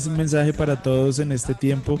 Ese es un mensaje para todos en este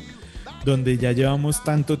tiempo donde ya llevamos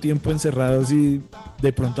tanto tiempo encerrados y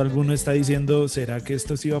de pronto alguno está diciendo, ¿será que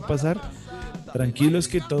esto sí va a pasar? Tranquilos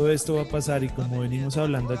que todo esto va a pasar y como venimos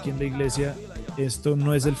hablando aquí en la iglesia, esto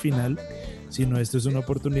no es el final, sino esto es una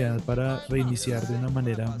oportunidad para reiniciar de una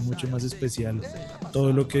manera mucho más especial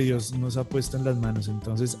todo lo que Dios nos ha puesto en las manos.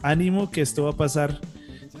 Entonces, ánimo que esto va a pasar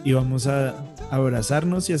y vamos a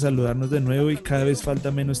abrazarnos y a saludarnos de nuevo y cada vez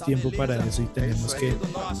falta menos tiempo para eso y tenemos que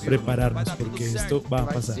prepararnos porque esto va a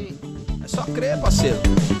pasar. É só crer, parceiro.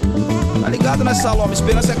 Tá ligado, né, Salome?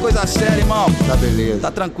 Esperança é coisa séria, irmão. Tá beleza.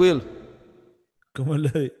 Tá tranquilo. ¿Cómo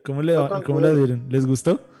la vieron? ¿Les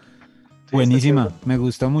gustó? Buenísima, me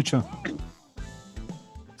gustó mucho.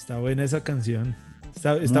 Está buena esa canción.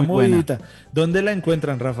 Está Muy movidita. ¿Dónde la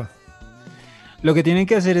encuentran, Rafa? Lo que tienen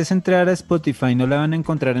que hacer es entrar a Spotify, no la van a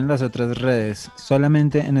encontrar en las otras redes,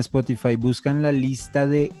 solamente en Spotify buscan la lista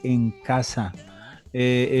de En Casa,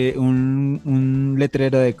 un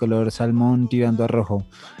letrero de color salmón tirando a rojo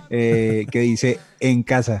que dice En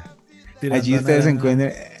Casa. Allí ustedes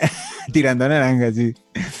encuentran, tirando a naranja, sí.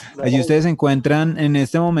 Allí ustedes encuentran en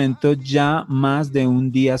este momento ya más de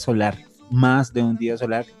un día solar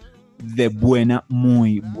de buena,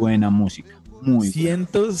 muy buena música. Muy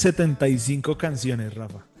 175 canciones,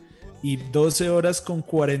 Rafa. Y 12 horas con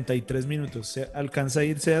 43 minutos. Se alcanza a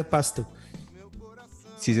irse a Pasto.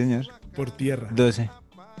 Sí, señor. Por tierra. 12.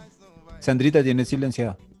 Sandrita, tienes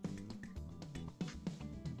silenciado.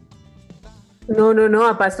 No,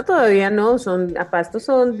 a Pasto todavía no, a Pasto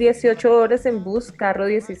son 18 horas en bus, carro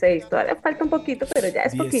 16, todavía falta un poquito, pero ya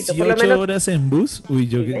es poquito. 18 por lo menos... horas en bus, uy,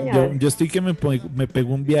 yo estoy que me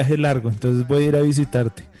pego un viaje largo, entonces voy a ir a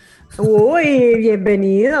visitarte. Uy,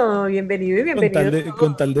 bienvenido.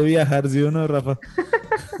 Con tal de viajar, ¿sí o no, Rafa?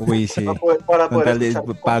 Uy, sí. Para cualquier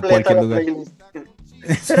lugar.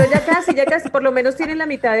 Pero ya casi, por lo menos tienen la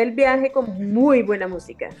mitad del viaje con muy buena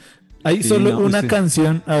música. Hay solo una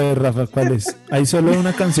canción, a ver, Rafa, ¿cuál es? Hay solo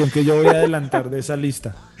una canción que yo voy a adelantar de esa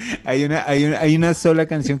lista. Hay una sola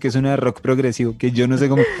canción que es una de rock progresivo, que yo no sé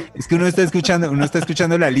cómo, es que uno está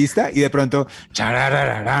escuchando la lista y de pronto,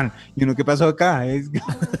 chararararán, y uno, ¿qué pasó acá? Es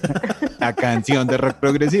la canción de rock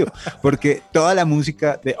progresivo, porque toda la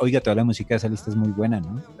música de esa lista es muy buena,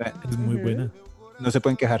 ¿no? Es muy buena. No se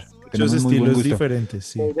pueden quejar. Muchos estilos diferentes,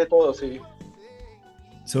 sí. De todo, sí.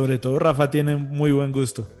 Sobre todo Rafa tiene muy buen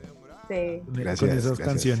gusto. Sí. Con esas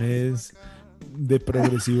canciones de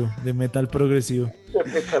progresivo, de metal progresivo.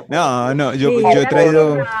 No, yo he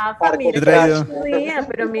traído.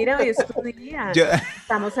 Pero mira, hoy es tu día.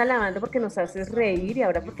 Estamos alabando porque nos haces reír y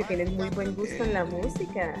ahora porque tienes muy buen gusto en la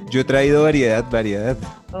música. Yo he traído variedad.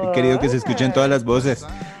 He querido que se escuchen todas las voces.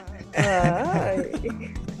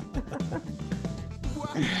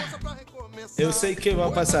 Yo sé qué va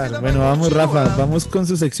a pasar. Bueno, vamos, Rafa, vamos con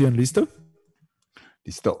su sección, ¿listo?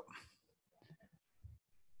 Listo.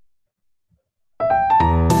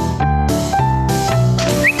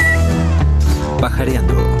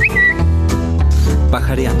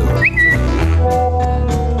 Pajareando.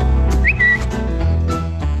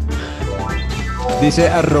 Dice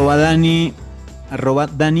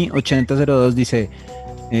 @Dani8002 dice,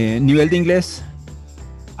 nivel de inglés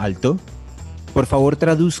alto. Por favor,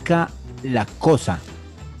 traduzca la cosa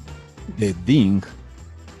de ding.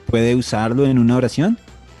 ¿Puede usarlo en una oración?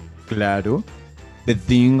 Claro. The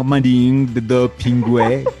ding, mading, the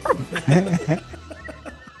pingüe.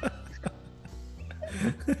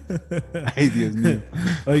 Ay, Dios mío.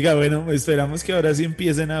 Oiga, bueno, esperamos que ahora sí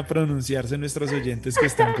empiecen a pronunciarse nuestros oyentes que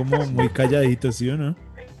están como muy calladitos, ¿sí o no?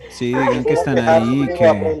 Sí, digan que están ahí,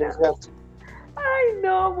 Ay,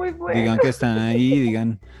 no, muy bueno. Digan que están ahí,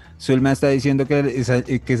 digan. Zulma está diciendo que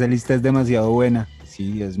esa lista es demasiado buena.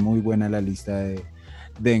 Sí, es muy buena la lista de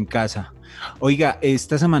En Casa. Oiga,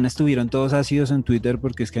 esta semana estuvieron todos ácidos en Twitter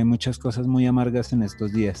porque es que hay muchas cosas muy amargas en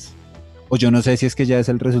estos días. O yo no sé si es que ya es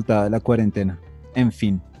el resultado de la cuarentena. En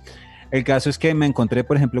fin. El caso es que me encontré,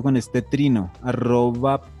 por ejemplo, con este trino,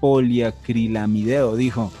 @poliacrilamideo,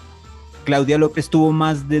 dijo: Claudia López tuvo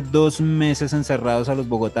más de 2 meses encerrados a los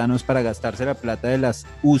bogotanos para gastarse la plata de las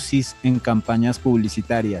UCIs en campañas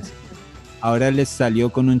publicitarias. Ahora les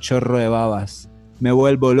salió con un chorro de babas. Me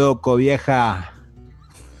vuelvo loco, vieja.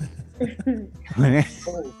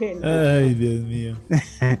 Ay, Dios mío.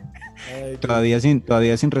 Todavía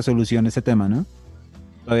sin resolución ese tema, ¿no?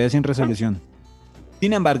 Todavía sin resolución.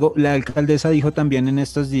 Sin embargo, la alcaldesa dijo también en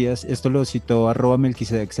estos días, esto lo citó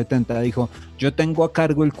 @Melquisedec70, dijo: yo tengo a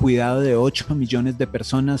cargo el cuidado de 8 millones de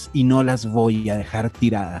personas y no las voy a dejar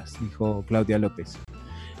tiradas, dijo Claudia López.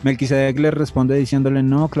 Melquisedec le responde diciéndole,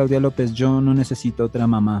 no, Claudia López, yo no necesito otra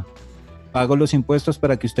mamá. Pago los impuestos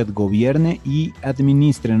para que usted gobierne y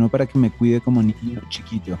administre, no para que me cuide como niño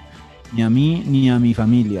chiquito. Ni a mí ni a mi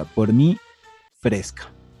familia. Por mí, fresca.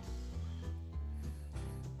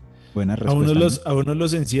 Buena respuesta. A unos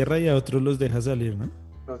los encierra y a otros los deja salir, ¿no?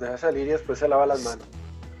 Los deja salir y después se lava las manos.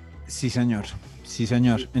 Sí, señor. Sí,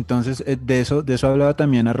 señor. Entonces, de eso hablaba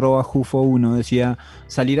también @Jufo1. Decía,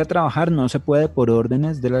 salir a trabajar no se puede por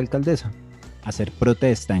órdenes de la alcaldesa. Hacer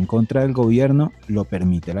protesta en contra del gobierno lo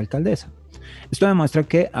permite la alcaldesa. Esto demuestra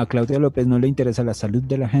que a Claudia López no le interesa la salud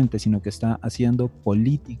de la gente, sino que está haciendo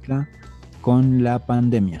política con la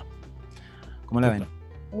pandemia. ¿Cómo la ven?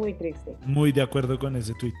 Muy triste. Muy de acuerdo con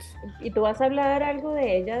ese tweet. ¿Y tú vas a hablar algo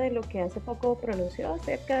de ella, de lo que hace poco pronunció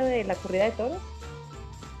acerca de la corrida de toros?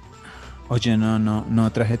 Oye,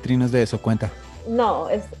 no traje trinos de eso, cuenta. No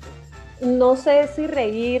sé si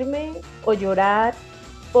reírme o llorar,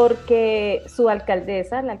 porque su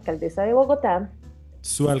alcaldesa, la alcaldesa de Bogotá,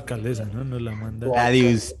 Su alcaldesa, ¿no? Nos la manda. La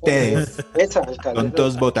de ustedes. Esa alcaldesa. Son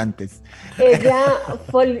todos votantes.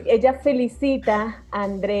 ella felicita a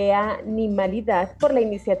Andrea Nimalidad por la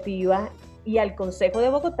iniciativa y al Consejo de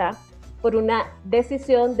Bogotá por una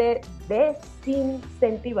decisión de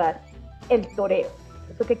desincentivar el toreo.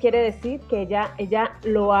 ¿Esto qué quiere decir? Que ella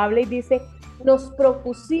lo habla y dice, nos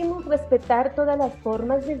propusimos respetar todas las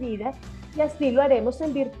formas de vida y así lo haremos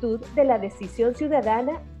en virtud de la decisión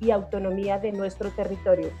ciudadana y autonomía de nuestro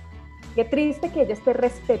territorio. Qué triste que ella esté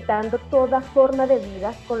respetando toda forma de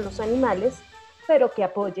vida con los animales, pero que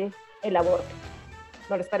apoye el aborto.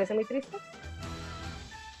 ¿No les parece muy triste?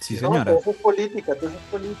 Sí, señora. No, todo es política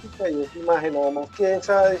y es imagen. Nada más que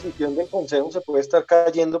esa decisión del Consejo se puede estar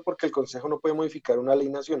cayendo porque el Consejo no puede modificar una ley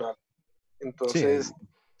nacional. Entonces, sí.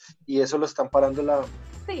 Y eso lo están parando la...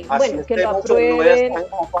 Sí, bueno, que lo aprueben. A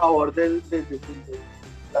favor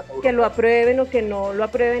que lo aprueben o que no lo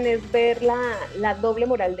aprueben es ver la doble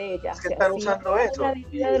moral de ella. Es que están usando eso.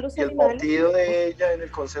 Y el partido de ella en el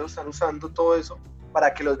Consejo están usando todo eso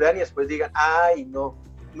para que los vean y después digan, ay, no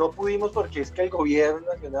pudimos porque es que el gobierno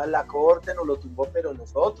nacional, la corte nos lo tumbó, pero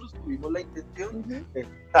nosotros tuvimos la intención,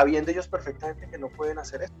 sabiendo ellos perfectamente que no pueden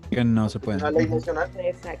hacer eso. Que no se pueden. Una ley nacional.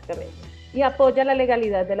 Exactamente. Y apoya la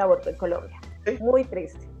legalidad del aborto en Colombia. Sí. Muy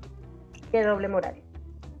triste. Qué doble moral.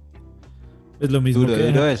 Es lo mismo duro,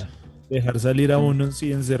 que eso. Dejar salir a unos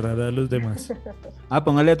y encerrar a los demás.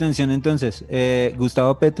 Póngale atención entonces.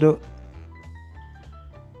 Gustavo Petro.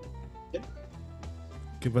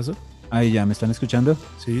 ¿Qué pasó? Ahí ya, ¿me están escuchando?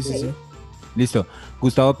 Sí. Listo.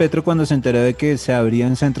 Gustavo Petro, cuando se enteró de que se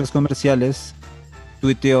abrían centros comerciales,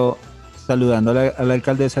 tuiteó saludando a la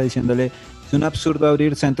alcaldesa diciéndole, es un absurdo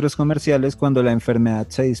abrir centros comerciales cuando la enfermedad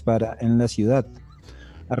se dispara en la ciudad.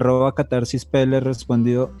 @CatarsisP le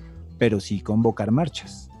respondió, pero sí convocar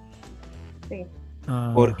marchas. Sí.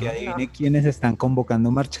 Porque adivine quiénes están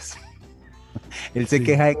convocando marchas. Él se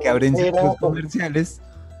queja de que abren centros comerciales,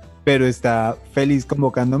 pero está feliz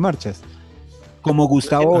convocando marchas. Como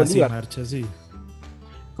Gustavo Bolívar. Marcha, sí.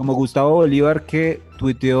 Como Gustavo Bolívar que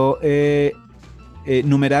tuiteó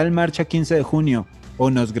numeral marcha 15 de junio o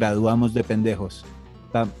nos graduamos de pendejos.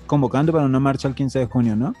 Está convocando para una marcha el 15 de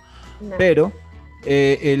junio, ¿no? Pero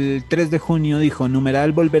el 3 de junio dijo,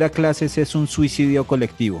 numeral volver a clases es un suicidio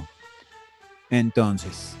colectivo.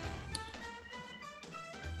 Entonces,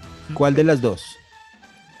 ¿cuál de las dos?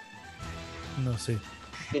 No sé.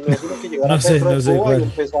 Y no es lo que llegaron a Centro de Cuba y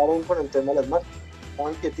empezaron con el tema de las marchas.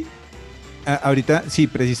 Estaban quietitos. Ahorita, sí,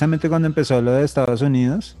 precisamente cuando empezó lo de Estados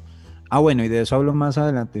Unidos. Bueno, y de eso hablo más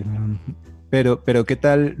adelante. Pero ¿qué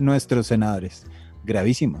tal nuestros senadores?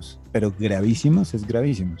 Gravísimos, pero gravísimos es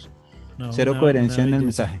gravísimos. No, cero coherencia en el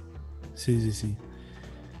mensaje. Sí.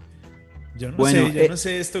 Yo no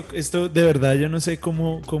sé esto de verdad, yo no sé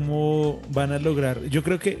cómo van a lograr. Yo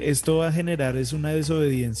creo que esto va a generar es una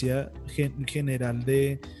desobediencia general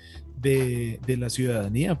de la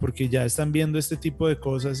ciudadanía, porque ya están viendo este tipo de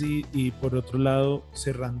cosas y por otro lado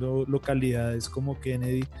cerrando localidades como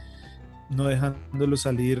Kennedy, no dejándolo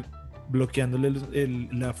salir, bloqueándole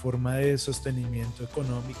la forma de sostenimiento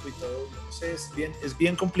económico y todo. No sé, es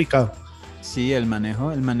bien complicado. Sí, el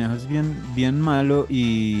manejo es bien malo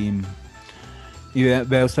y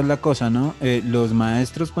vea usted la cosa, ¿no? Los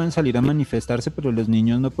maestros pueden salir a manifestarse, pero los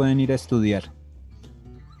niños no pueden ir a estudiar.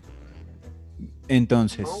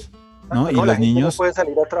 Entonces, ¿no? Y los niños no pueden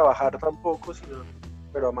salir a trabajar tampoco,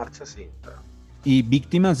 pero a marcha sí. Y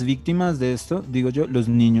víctimas de esto, digo yo, los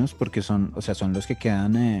niños, porque son los que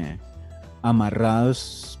quedan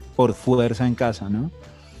amarrados por fuerza en casa, ¿no?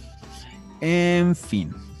 En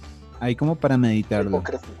fin, hay como para meditarlo.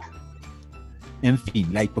 En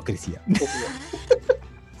fin, la hipocresía.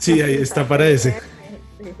 Sí, ahí está para ese.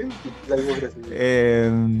 La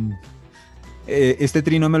hipocresía. Este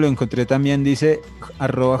trino me lo encontré también, dice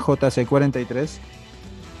 @JC43.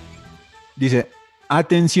 Dice,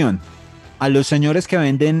 atención, a los señores que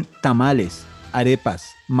venden tamales,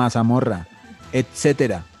 arepas, mazamorra,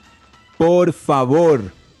 etcétera. Por favor,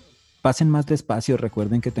 pasen más despacio.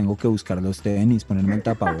 Recuerden que tengo que buscar los tenis, ponerme el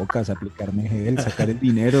tapabocas, aplicarme gel, sacar el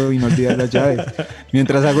dinero y no olvidar las llaves.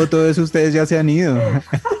 Mientras hago todo eso, ustedes ya se han ido.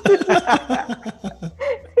 Sí,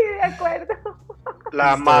 de acuerdo.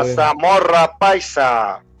 La mazamorra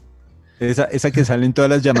paisa. Esa que sale en todas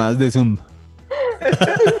las llamadas de Zoom.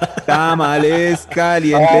 Tamales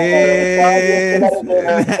calientes.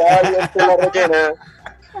 Caliente la rellena.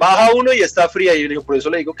 Baja uno y está fría. Y yo digo, por eso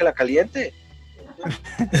le digo que la caliente.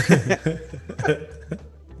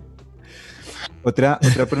 Otra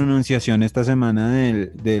pronunciación esta semana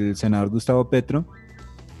del senador Gustavo Petro,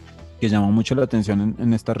 que llamó mucho la atención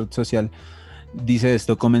en esta red social. Dice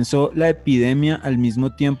esto: comenzó la epidemia al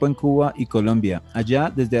mismo tiempo en Cuba y Colombia. Allá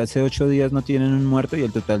desde hace 8 días no tienen un muerto y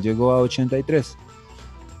el total llegó a 83.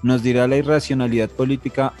 Nos dirá la irracionalidad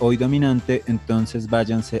política hoy dominante, entonces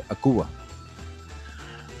váyanse a Cuba.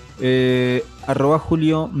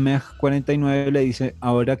 @JulioMeg49 le dice,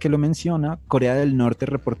 ahora que lo menciona, Corea del Norte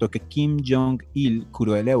reportó que Kim Jong-il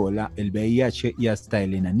curó el ébola, el VIH y hasta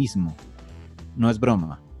el enanismo. No es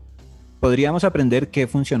broma. Podríamos aprender qué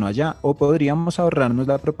funcionó allá, o podríamos ahorrarnos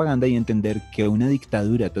la propaganda y entender que una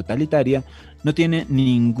dictadura totalitaria no tiene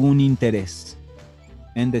ningún interés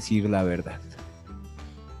en decir la verdad.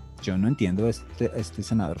 Yo no entiendo este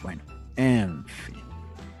senador. Bueno, en fin.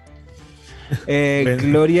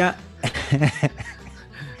 Gloria.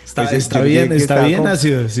 Está bien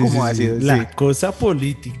ácido. Sí, como sí, ácido, sí. La sí. cosa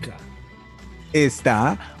política.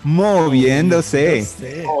 Está moviéndose.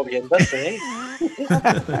 Moviéndose.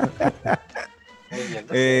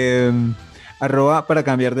 Para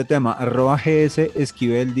cambiar de tema, @GS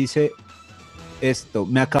Esquivel dice esto: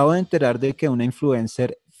 me acabo de enterar de que una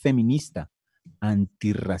influencer feminista,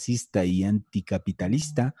 antirracista y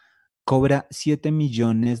anticapitalista cobra 7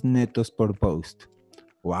 millones netos por post.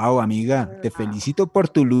 Wow, amiga, te felicito por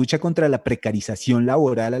tu lucha contra la precarización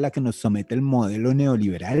laboral a la que nos somete el modelo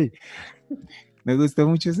neoliberal. Me gustó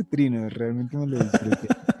mucho ese trino, realmente me lo disfruté.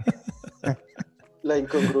 La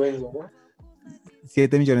incongruencia, ¿no?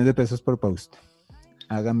 7 millones de pesos por post.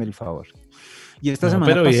 Hágame el favor. Y esta semana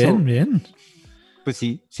pero pasó. bien. Pues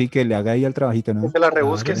sí, que le haga ahí al trabajito, ¿no? Que se la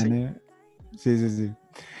rebusque, sí. Sí.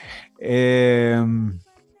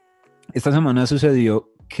 Esta semana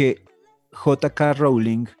sucedió que J.K.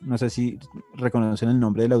 Rowling, no sé si reconocen el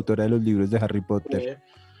nombre de la autora de los libros de Harry Potter,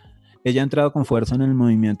 ella ha entrado con fuerza en el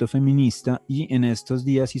movimiento feminista y en estos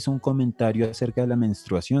días hizo un comentario acerca de la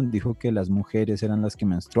menstruación. Dijo que las mujeres eran las que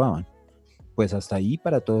menstruaban. Pues hasta ahí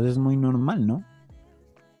para todos es muy normal, ¿no?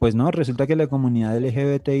 Pues no, resulta que la comunidad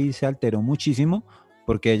LGBTI se alteró muchísimo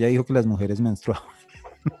porque ella dijo que las mujeres menstruaban.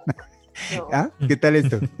 No. ¿Ah? ¿Qué tal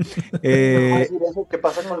esto? ¿Qué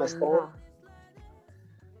pasa con las trans?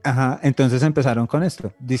 Ajá, entonces empezaron con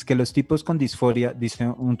esto. Dice que los tipos con disforia, dice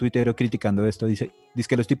un tuitero criticando esto, dice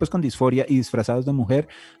que los tipos con disforia y disfrazados de mujer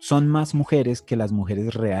son más mujeres que las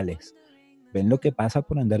mujeres reales. ¿Ven lo que pasa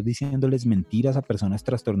por andar diciéndoles mentiras a personas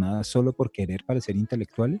trastornadas solo por querer parecer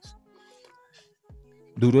intelectuales?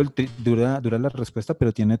 Dura la respuesta,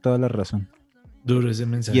 pero tiene toda la razón. Duro ese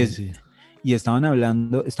mensaje, sí. Y estaban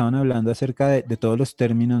hablando acerca de todos los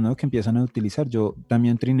términos, ¿no?, que empiezan a utilizar. Yo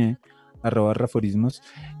también triné @raforismos,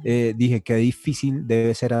 dije que difícil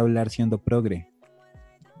debe ser hablar siendo progre.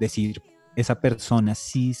 Decir, esa persona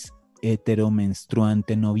cis, hetero,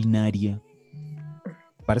 menstruante, no binaria.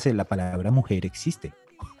 Parce, la palabra mujer existe.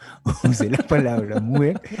 Use la palabra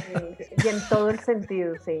mujer. Y en todo el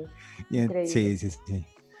sentido, sí. Sí.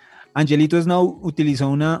 Angelito Snow utilizó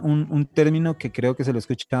un término que creo que se lo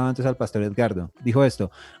escuchaba antes al pastor Edgardo. Dijo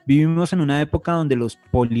esto: vivimos en una época donde los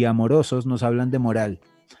poliamorosos nos hablan de moral,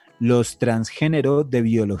 los transgénero de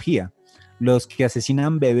biología, los que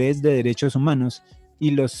asesinan bebés de derechos humanos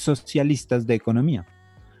y los socialistas de economía.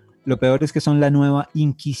 Lo peor es que son la nueva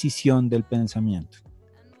inquisición del pensamiento.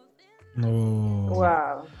 No.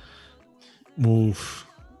 Wow. Uf.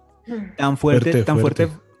 Tan fuerte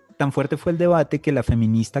fue el debate que la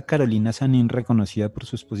feminista Carolina Sanín, reconocida por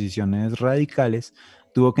sus posiciones radicales,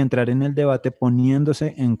 tuvo que entrar en el debate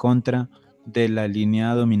poniéndose en contra de la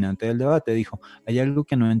línea dominante del debate. Dijo: hay algo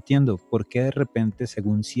que no entiendo, ¿por qué de repente,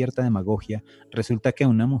 según cierta demagogia, resulta que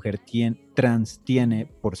una mujer trans tiene,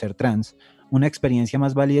 por ser trans, una experiencia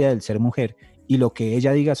más válida del ser mujer, y lo que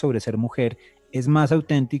ella diga sobre ser mujer es más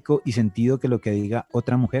auténtico y sentido que lo que diga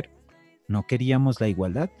otra mujer? ¿No queríamos la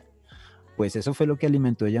igualdad? pues eso fue lo que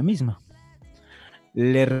alimentó ella misma.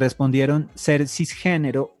 Le respondieron, ser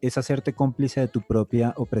cisgénero es hacerte cómplice de tu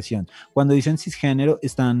propia opresión. Cuando dicen cisgénero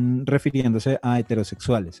están refiriéndose a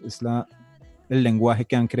heterosexuales. Es el lenguaje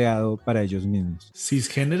que han creado para ellos mismos.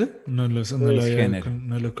 ¿Cisgénero? No lo Cisgénero.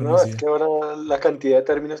 conocía. No, es que ahora la cantidad de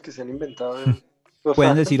términos que se han inventado.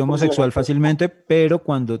 Pueden decir homosexual fácilmente, pero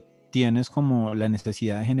cuando tienes como la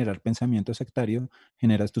necesidad de generar pensamiento sectario,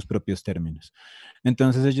 generas tus propios términos.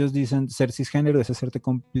 Entonces ellos dicen, ser cisgénero es hacerte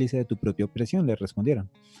cómplice de tu propia opresión, le respondieron.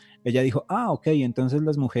 Ella dijo, ok, entonces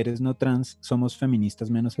las mujeres no trans somos feministas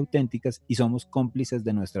menos auténticas y somos cómplices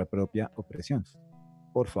de nuestra propia opresión.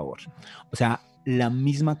 Por favor. O sea, la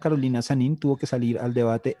misma Carolina Sanín tuvo que salir al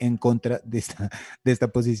debate en contra de esta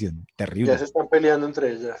posición. Terrible. Ya se están peleando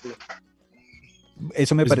entre ellas. ¿Sí?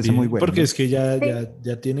 Eso me parece bien, muy bueno. Porque ¿no? es que ya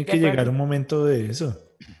tiene que llegar un momento de eso.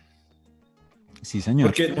 Sí, señor.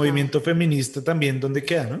 Porque el movimiento feminista también, ¿dónde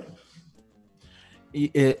queda, no? Y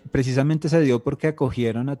precisamente se dio porque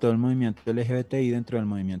acogieron a todo el movimiento LGBTI dentro del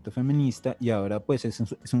movimiento feminista y ahora pues es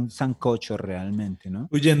un sancocho realmente, ¿no?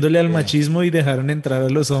 Huyéndole al machismo y dejaron entrar a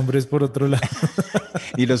los hombres por otro lado.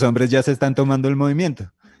 Y los hombres ya se están tomando el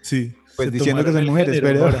movimiento. Sí. Pues diciendo que son mujeres,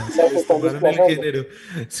 género, pero... Se tomaron el género.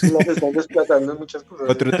 Sí. Las están desplazando en muchas cosas.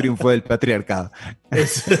 Otro triunfo del patriarcado.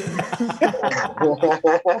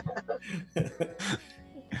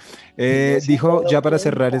 Dijo, ya para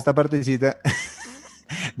cerrar esta partecita,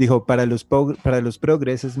 dijo, para los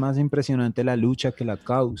progres es más impresionante la lucha que la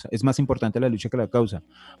causa, es más importante la lucha que la causa.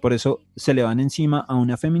 Por eso se le van encima a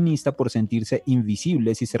una feminista por sentirse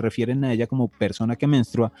invisible si se refieren a ella como persona que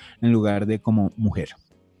menstrua en lugar de como mujer.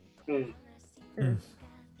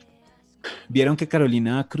 ¿Vieron que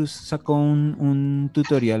Carolina Cruz sacó un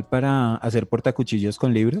tutorial para hacer portacuchillos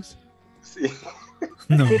con libros? Sí.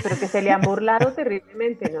 No. Sí, pero que se le han burlado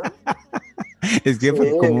terriblemente, ¿no? Es que, sí.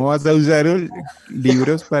 ¿Cómo vas a usar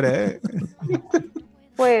libros para...?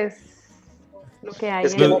 Pues, lo que hay.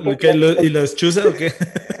 ¿Y los chusa o qué?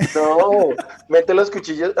 No, mete los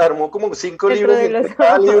cuchillos, armó como 5 libros y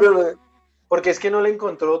cada libro... Porque es que no le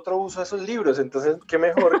encontró otro uso a esos libros, entonces qué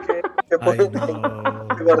mejor que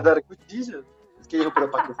guardar cuchillos. Es que dijo,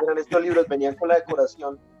 pero ¿para qué eran estos libros? Venían con la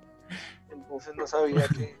decoración, entonces no sabía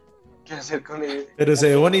qué hacer con ellos. Pero se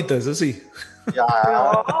ve bonito, eso sí. Ya.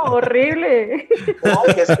 No, horrible. No,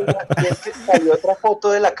 es que salió otra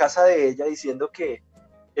foto de la casa de ella diciendo que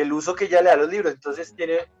el uso que ella le da a los libros, entonces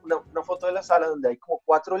tiene una foto de la sala donde hay como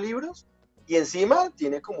 4 libros, y encima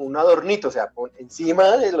tiene como un adornito, o sea,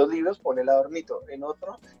 encima de los libros pone el adornito.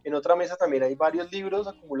 En otra mesa también hay varios libros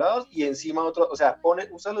acumulados y encima otro, o sea,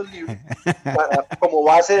 usa los libros como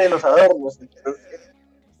base de los adornos. Entonces,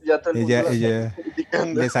 ya todo el mundo ella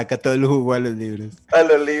le saca todo el jugo a los libros. A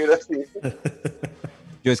los libros, sí.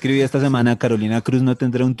 Yo escribí esta semana, Carolina Cruz no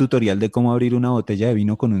tendrá un tutorial de cómo abrir una botella de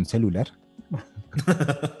vino con un celular.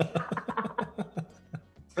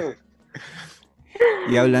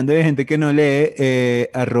 Y hablando de gente que no lee,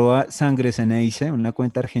 @sangreceneice, una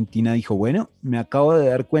cuenta argentina, dijo, bueno, me acabo de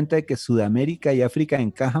dar cuenta de que Sudamérica y África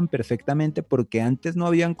encajan perfectamente porque antes no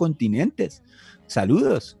habían continentes.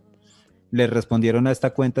 Saludos. Le respondieron a esta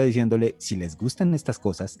cuenta diciéndole, si les gustan estas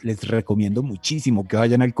cosas, les recomiendo muchísimo que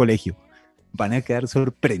vayan al colegio. Van a quedar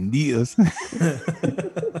sorprendidos.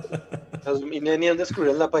 Los millennials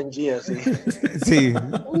descubrieron la Pangea, sí. Sí.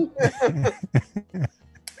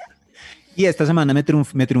 Y esta semana me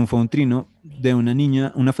triunfó un trino de una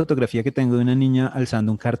niña, una fotografía que tengo de una niña alzando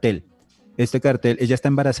un cartel. Este cartel, ella está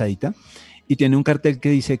embarazadita y tiene un cartel que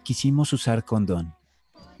dice, quisimos usar condón,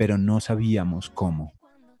 pero no sabíamos cómo.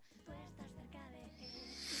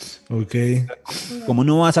 Ok. ¿Cómo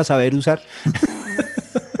no vas a saber usar?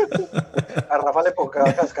 A Rafa le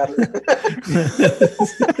tocaba cascarle.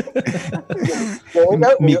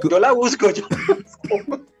 Yo la busco.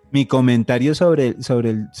 Mi comentario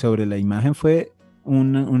sobre la imagen fue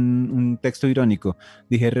un texto irónico.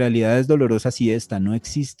 Dije, realidades dolorosas y esta no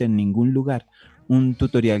existe en ningún lugar. Un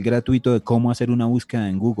tutorial gratuito de cómo hacer una búsqueda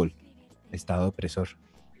en Google. Estado opresor.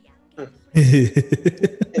 Sí.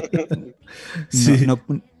 Sí,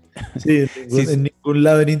 Sí, en ningún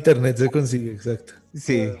lado en internet se consigue, exacto.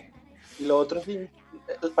 Sí. Y lo otro sí,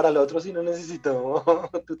 para lo otro sí no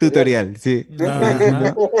necesito tutorial, sí.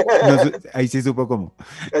 Ahí sí supo cómo.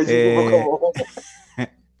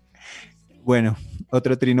 Bueno,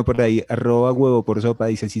 otro trino por ahí, @huevo por sopa,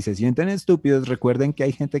 dice, si se sienten estúpidos, recuerden que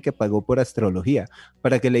hay gente que pagó por astrología,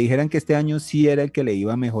 para que le dijeran que este año sí era el que le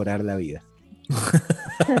iba a mejorar la vida.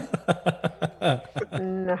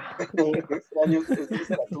 No. Este año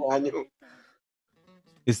será tu año.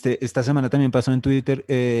 Esta semana también pasó en Twitter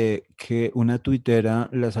que una tuitera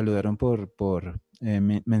la saludaron por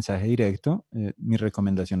mensaje directo. Mi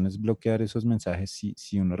recomendación es bloquear esos mensajes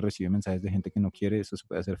si uno recibe mensajes de gente que no quiere, eso se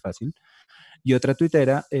puede hacer fácil. Y otra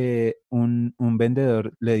tuitera, un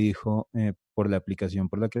vendedor le dijo, por la aplicación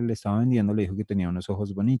por la que le estaba vendiendo, le dijo que tenía unos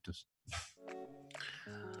ojos bonitos.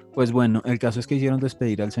 Pues bueno, el caso es que hicieron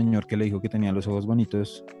despedir al señor que le dijo que tenía los ojos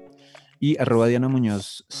bonitos. Y @Diana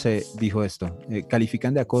Muñoz se dijo esto: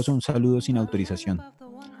 califican de acoso un saludo sin autorización.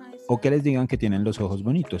 O que les digan que tienen los ojos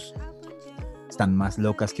bonitos. Están más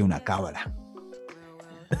locas que una cabra.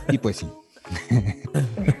 Y pues sí.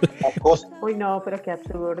 Uy, no, pero qué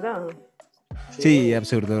absurdo. Sí,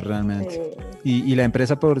 absurdo realmente. Y la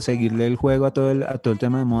empresa, por seguirle el juego a todo el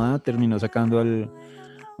tema de moda, terminó sacando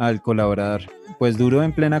al colaborador. Pues duro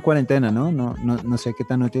en plena cuarentena, ¿no? No sé qué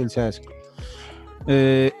tan útil sea eso.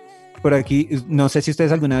 Por aquí, no sé si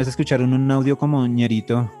ustedes alguna vez escucharon un audio como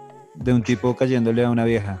ñerito de un tipo cayéndole a una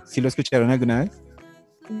vieja. ¿Sí lo escucharon alguna vez?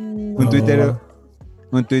 No.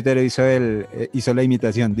 Un tuitero hizo la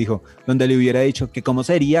imitación, dijo, donde le hubiera dicho que cómo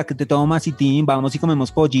sería, que te tomo masitín, vamos y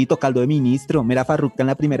comemos pollito, caldo de ministro, mera farruca en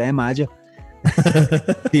la 1 de mayo.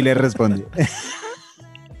 Y le respondió.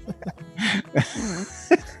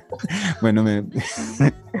 Bueno,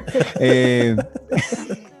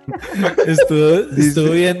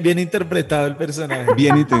 estuvo bien interpretado el personaje.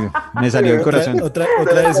 Bien, me salió el corazón. Otra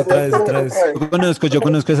vez. Yo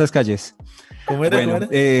conozco esas calles. ¿Cómo era?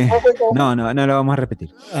 Bueno, no lo vamos a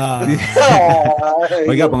repetir.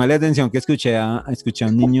 Oiga, póngale atención que escuché a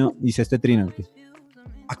un niño, hice este trino.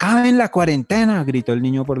 ¡Acaben la cuarentena! Gritó el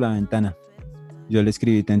niño por la ventana. Yo le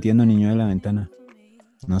escribí, te entiendo, niño de la ventana.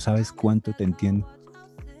 No sabes cuánto te entiendo.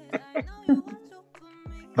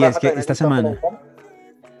 Y es que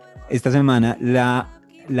esta semana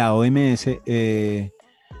la OMS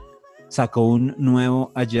sacó un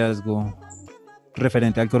nuevo hallazgo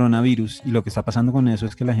referente al coronavirus, y lo que está pasando con eso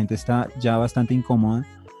es que la gente está ya bastante incómoda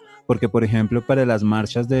porque, por ejemplo, para las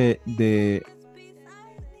marchas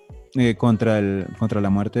contra la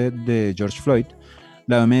muerte de George Floyd,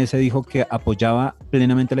 la OMS dijo que apoyaba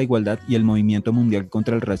plenamente la igualdad y el movimiento mundial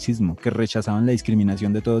contra el racismo, que rechazaban la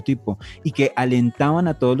discriminación de todo tipo y que alentaban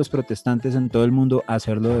a todos los protestantes en todo el mundo a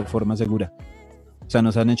hacerlo de forma segura. O sea,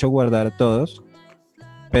 nos han hecho guardar a todos,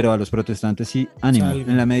 pero a los protestantes sí, ánimo.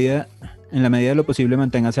 En la medida de lo posible,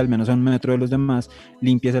 manténgase al menos a 1 metro de los demás,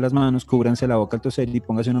 límpiese las manos, cúbranse la boca al toser y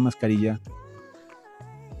póngase una mascarilla,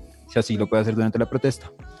 si así lo puede hacer durante la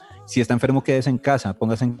protesta. Si está enfermo, quédese en casa,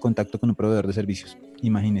 póngase en contacto con un proveedor de servicios.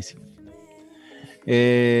 Imagínese.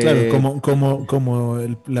 Claro, como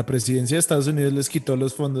la presidencia de Estados Unidos les quitó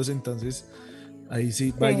los fondos, entonces ahí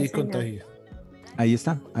sí, vaya y contagie. Ahí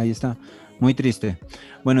está. Muy triste.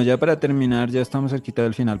 Bueno, ya para terminar, ya estamos cerquita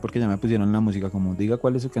del final porque ya me pusieron la música, como diga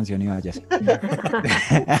cuál es su canción y váyase.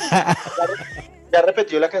 Ya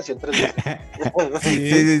repetió la canción 3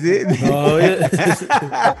 veces. Sí. No,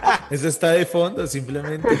 eso está de fondo,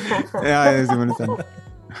 simplemente.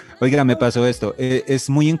 Oiga, me pasó esto. Es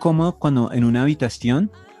muy incómodo cuando en una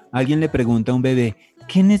habitación alguien le pregunta a un bebé,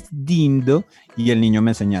 ¿quién es lindo? Y el niño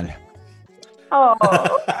me señala. Oh,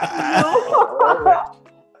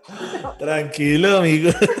 Tranquilo,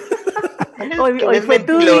 amigo. Hoy fue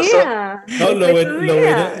tu día. No,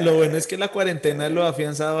 lo bueno es que la cuarentena lo ha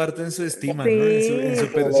afianzado harto en su estima, sí. ¿no? En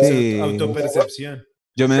su autopercepción.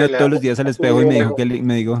 Yo me veo todos los días al espejo y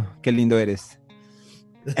me digo, qué lindo eres.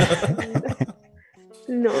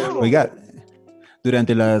 No. Oiga,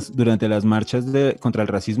 durante las marchas contra el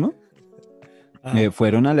racismo,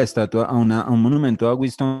 fueron a la estatua, a un monumento a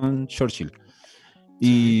Winston Churchill,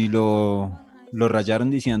 y lo rayaron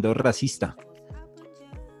diciendo racista.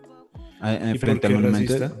 Frente al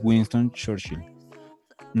monumento de Winston Churchill.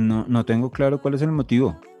 No tengo claro cuál es el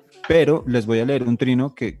motivo, pero les voy a leer un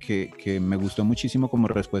trino que me gustó muchísimo como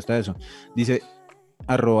respuesta a eso. Dice,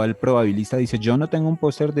 @el probabilista, dice, yo no tengo un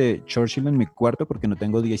póster de Churchill en mi cuarto porque no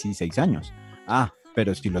tengo 16 años.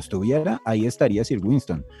 Pero si los tuviera, ahí estaría Sir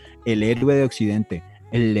Winston, el héroe de Occidente,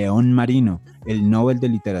 el león marino, el Nobel de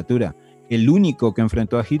literatura, el único que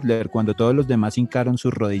enfrentó a Hitler cuando todos los demás hincaron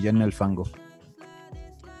su rodilla en el fango.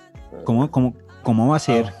 ¿Cómo va a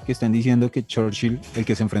ser que estén diciendo que Churchill, el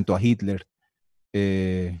que se enfrentó a Hitler,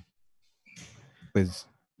 pues,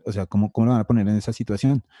 o sea, ¿cómo lo van a poner en esa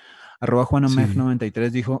situación? @JuanoMeg93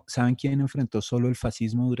 dijo, ¿saben quién enfrentó solo el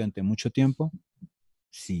fascismo durante mucho tiempo?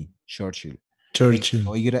 Sí, Churchill.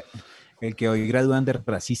 El que hoy gradúan de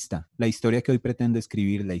racista. La historia que hoy pretende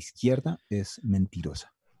escribir la izquierda es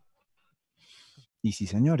mentirosa. Y sí,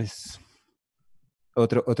 señores.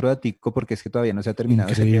 Otro datico, porque es que todavía no se ha terminado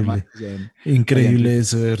ese tema. Increíble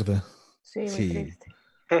eso, de verdad. Sí, muy triste.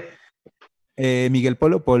 Miguel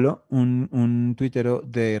Polo Polo, un tuitero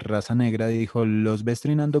de raza negra, dijo: los ves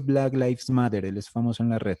trinando Black Lives Matter, él es famoso en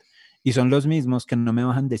la red, y son los mismos que no me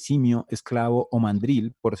bajan de simio, esclavo o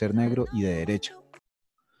mandril por ser negro y de derecha.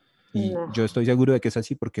 Y yo estoy seguro de que es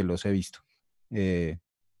así porque los he visto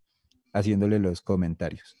haciéndole los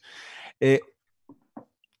comentarios.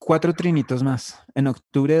 4 trinitos más. En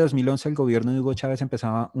octubre de 2011 el gobierno de Hugo Chávez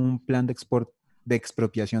empezaba un plan de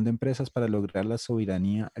expropiación de empresas para lograr la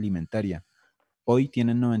soberanía alimentaria. Hoy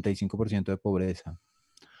tienen 95% de pobreza.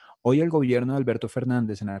 Hoy el gobierno de Alberto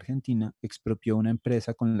Fernández en Argentina expropió una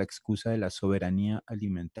empresa con la excusa de la soberanía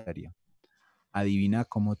alimentaria. Adivina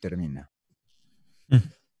cómo termina.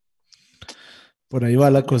 Por ahí va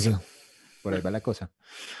la cosa. Por ahí va la cosa.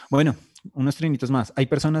 Bueno, unos trinitos más. Hay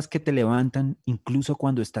personas que te levantan incluso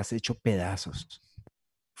cuando estás hecho pedazos.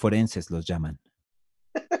 Forenses los llaman.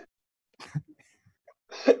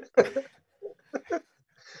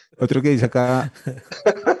 Otro que dice acá: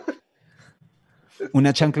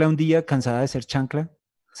 una chancla un día, cansada de ser chancla,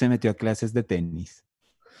 se metió a clases de tenis.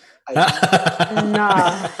 No.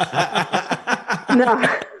 No.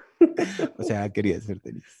 O sea, quería hacer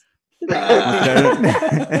tenis.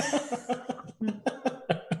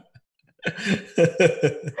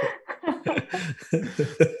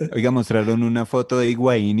 Oiga, mostraron una foto de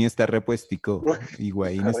Higuaín y está repuestico.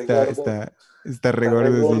 Higuaín está re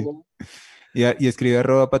gordo, sí. Y escribe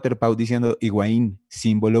 @Paterpau diciendo: Higuaín,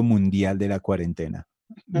 símbolo mundial de la cuarentena.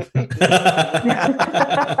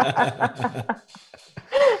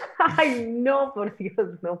 Ay, no, por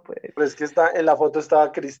Dios, no puede. Pero es que en la foto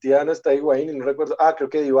estaba Cristiano, está Higuaín y no recuerdo. Creo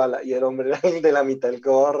que Dybala. Y el hombre era el de la mitad, el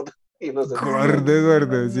gordo. Y no sé.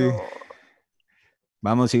 Gordo, sí.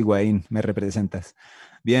 Vamos, Higuaín, me representas.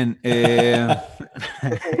 Bien,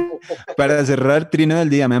 para cerrar, trino del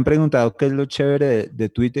día. Me han preguntado qué es lo chévere de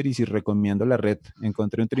Twitter y si recomiendo la red.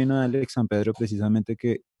 Encontré un trino de Alex San Pedro precisamente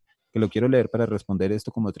que lo quiero leer para responder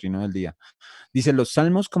esto como trino del día. Dice: los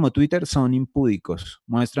salmos como Twitter son impúdicos,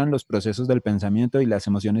 muestran los procesos del pensamiento y las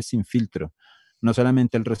emociones sin filtro, no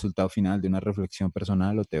solamente el resultado final de una reflexión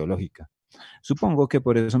personal o teológica. Supongo que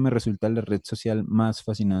por eso me resulta la red social más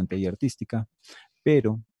fascinante y artística,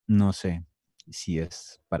 pero no sé si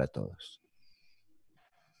es para todos.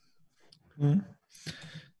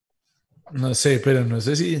 No sé, pero no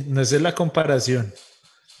sé la comparación.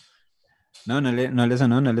 No le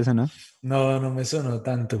sonó. No me sonó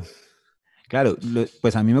tanto. Claro,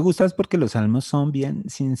 pues a mí me gusta es porque los salmos son bien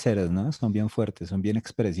sinceros, ¿no? Son bien fuertes, son bien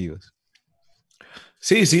expresivos.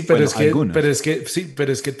 Sí, pero bueno, es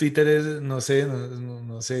que Twitter es, no sé.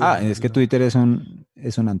 Es que Twitter es un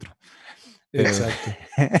antro. Exacto.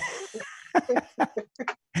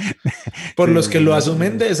 Por los que lo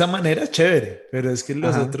asumen de esa manera, chévere, pero es que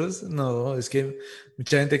los otros, no, es que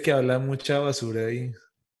mucha gente que habla mucha basura ahí.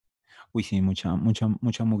 Uy, sí, mucha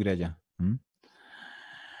mugre allá.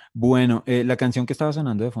 Bueno, la canción que estaba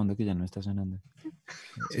sonando de fondo, que ya no está sonando.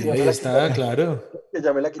 Sí, ahí está, claro.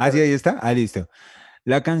 Sí, ahí está. Listo.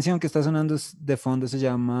 La canción que está sonando de fondo se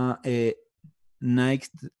llama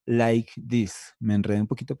Nights Like This. Me enredé un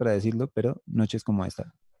poquito para decirlo, pero noches como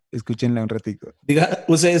esta. Escúchenla un ratico. Diga,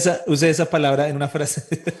 use esa palabra en una frase.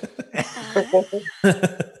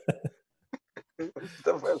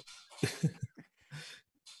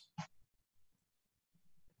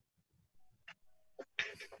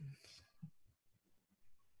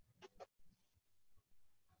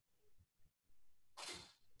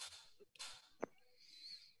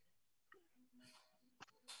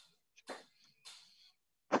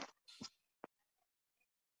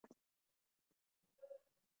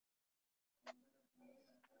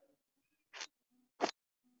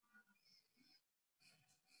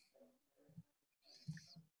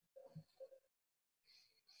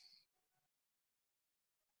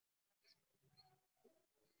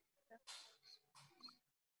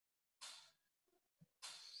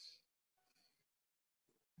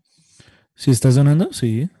 ¿Sí está sonando?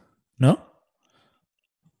 Sí. ¿No?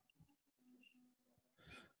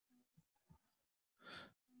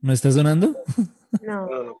 ¿No está sonando?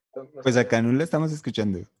 No. Pues acá no la estamos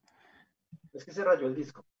escuchando. Es que se rayó el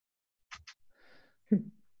disco.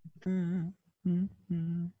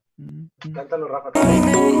 Cántalo, Rafa.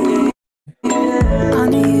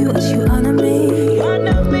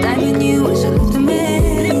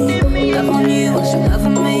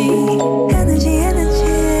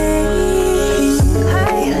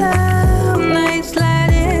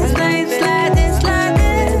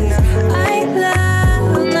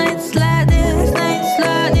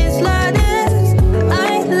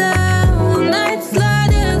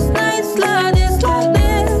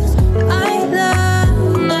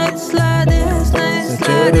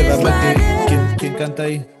 Sandrita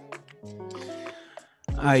ahí?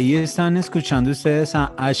 Ahí están escuchando ustedes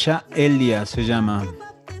a Asha Elia, se llama.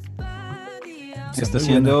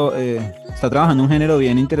 Está trabajando un género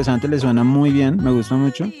bien interesante, le suena muy bien, me gusta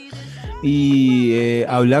mucho. Y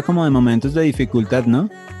habla como de momentos de dificultad, ¿no?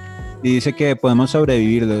 Y dice que podemos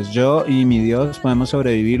sobrevivirlos. Yo y mi Dios podemos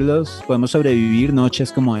sobrevivirlos, podemos sobrevivir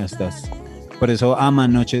noches como estas. Por eso ama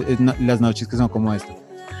las noches que son como estas.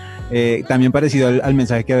 También parecido al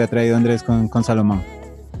mensaje que había traído Andrés con Salomón.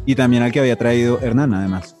 Y también al que había traído Hernán,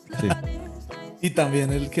 además. Sí. Y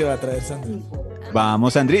también el que va a traer Sandrita.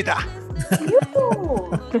 ¡Vamos, Sandrita!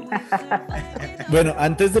 Bueno,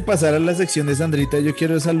 antes de pasar a la sección de Sandrita, yo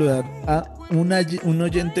quiero saludar a un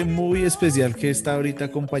oyente muy especial que está ahorita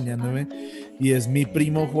acompañándome y es mi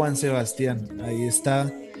primo Juan Sebastián. Ahí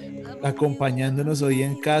está acompañándonos hoy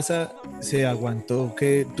en casa. Se aguantó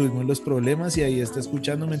que tuvimos los problemas y ahí está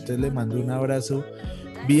escuchándome, entonces le mando un abrazo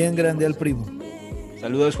bien grande al primo.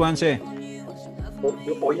 Saludos, Juanse.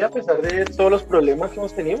 Hoy, a pesar de todos los problemas que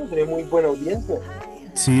hemos tenido muy buena audiencia.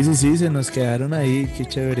 Sí, se nos quedaron ahí, qué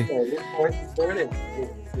chévere.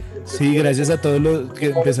 Sí, gracias a todos los que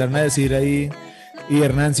empezaron a decir ahí, y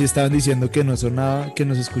Hernán, sí estaban diciendo que no sonaba, que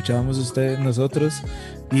nos escuchábamos nosotros,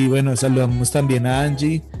 y bueno, saludamos también a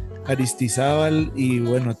Angie, Aristizábal, y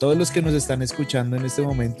bueno, a todos los que nos están escuchando en este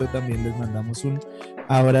momento también les mandamos un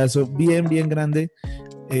abrazo bien grande.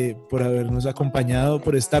 Por habernos acompañado,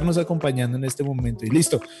 por estarnos acompañando en este momento. Y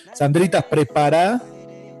listo, Sandrita, ¿preparada?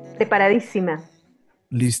 Preparadísima.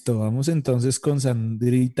 Listo, vamos entonces con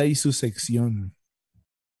Sandrita y su sección.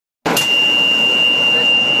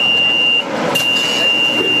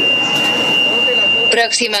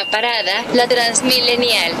 Próxima parada, la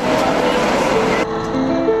Transmilenial.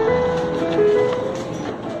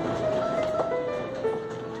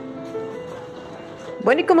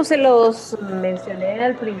 Bueno, y como se los mencioné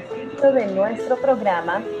al principio de nuestro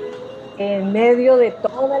programa, en medio de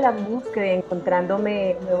toda la búsqueda,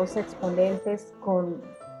 encontrándome nuevos exponentes con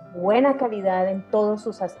buena calidad en todos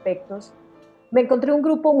sus aspectos, me encontré un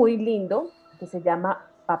grupo muy lindo que se llama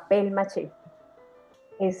Papel Maché.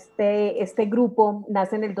 Este grupo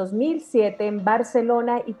nace en el 2007 en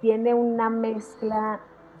Barcelona y tiene una mezcla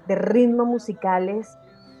de ritmos musicales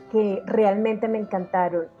que realmente me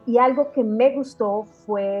encantaron. Y algo que me gustó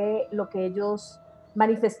fue lo que ellos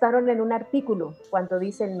manifestaron en un artículo cuando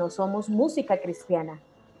dicen: no somos música cristiana,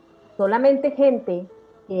 solamente gente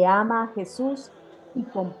que ama a Jesús y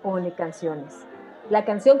compone canciones. La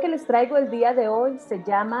canción que les traigo el día de hoy se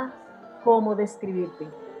llama ¿Cómo describirte?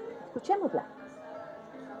 Escuchémosla.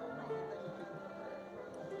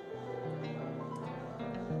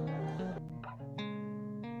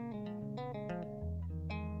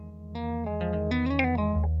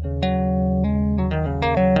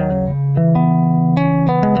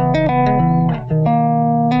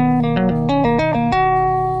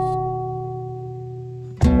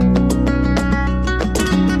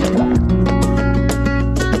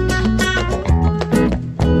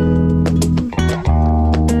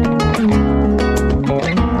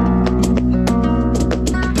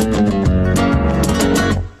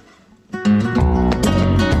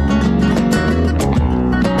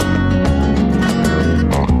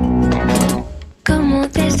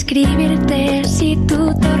 Describirte si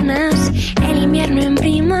tú tornas el invierno en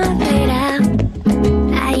primavera,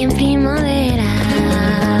 ay, en primavera.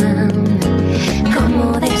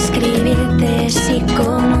 ¿Cómo describirte si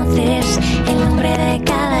conoces el nombre de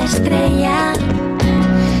cada estrella?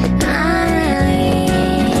 Ay.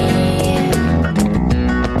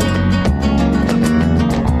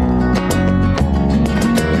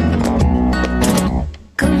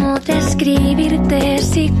 ¿Cómo describirte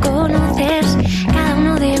si conoces cada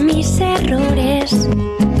uno de mis errores?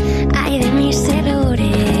 Ay, de mis errores.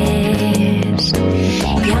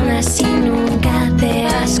 Y aún así nunca te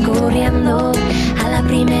vas corriendo a la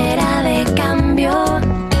primera de cambio.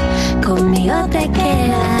 Conmigo te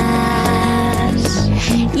quedas.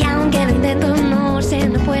 Y aunque lo intento no sé,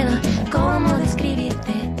 no puedo. ¿Cómo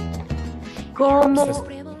describirte? ¿Cómo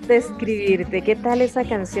describirte? ¿Qué tal esa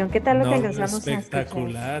canción? ¿Qué tal lo que alcanzamos a escuchar?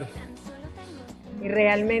 Espectacular. Y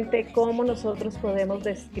realmente cómo nosotros podemos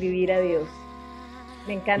describir a Dios.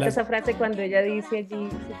 Me encanta esa frase cuando ella dice allí: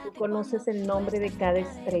 si tú conoces el nombre de cada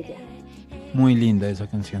estrella. Muy linda esa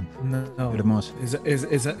canción. No, hermosa.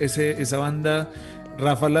 Esa banda,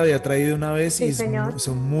 Rafa la había traído una vez, sí, y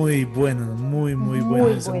son muy buenos, muy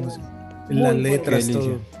buenos. Las letras,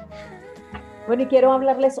 todo. Bueno, y quiero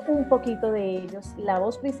hablarles un poquito de ellos. La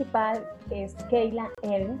voz principal es Keila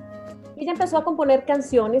Elm. Ella empezó a componer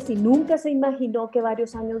canciones y nunca se imaginó que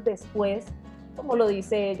varios años después como lo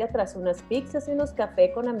dice ella, tras unas pizzas y unos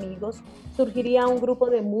cafés con amigos, surgiría un grupo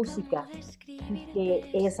de música que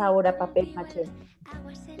es ahora Papel Maché.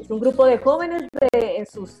 Es un grupo de jóvenes en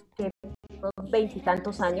sus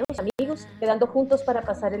veintitantos años, amigos, quedando juntos para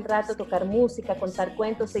pasar el rato, tocar música, contar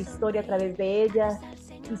cuentos e historia a través de ellas,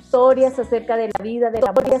 historias acerca de la vida,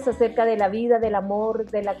 del amor,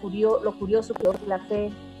 de lo curioso que es la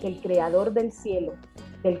fe, del creador del cielo,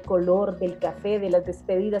 del color, del café, de las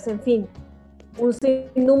despedidas, en fin, un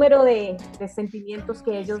sinnúmero de sentimientos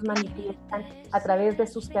que ellos manifiestan a través de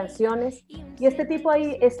sus canciones. Y este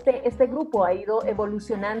grupo ha ido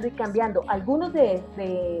evolucionando y cambiando. Algunos de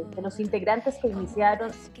los integrantes que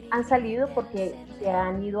iniciaron han salido porque se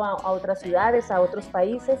han ido a otras ciudades, a otros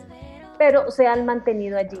países, pero se han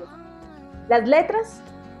mantenido allí. Las letras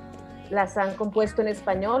las han compuesto en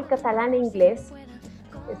español, catalán e inglés.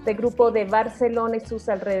 Este grupo de Barcelona y sus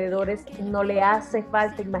alrededores no le hace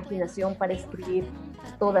falta imaginación para escribir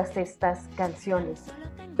todas estas canciones.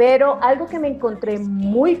 Pero algo que me encontré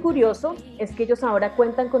muy curioso es que ellos ahora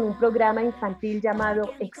cuentan con un programa infantil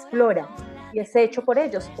llamado Explora y es hecho por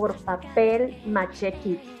ellos, por Papel Maché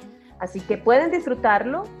Kids. Así que pueden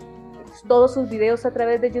disfrutarlo, todos sus videos a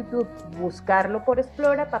través de YouTube, buscarlo por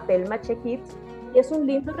Explora, Papel Maché Kids. Y es un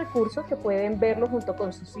lindo recurso que pueden verlo junto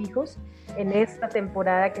con sus hijos en esta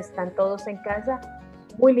temporada que están todos en casa.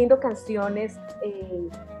 Muy lindo, canciones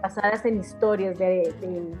basadas en historias de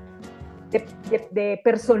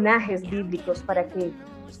personajes bíblicos para que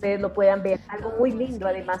ustedes lo puedan ver. Algo muy lindo.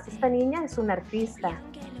 Además, esta niña es una artista.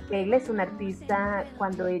 Ella es una artista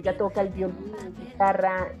cuando ella toca el violín,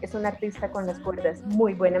 guitarra, es una artista con las cuerdas.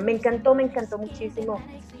 Muy buena. Me encantó muchísimo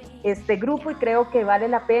este grupo y creo que vale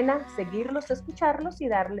la pena seguirlos, escucharlos y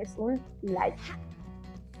darles un like.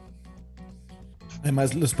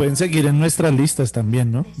 Además, los pueden seguir en nuestras listas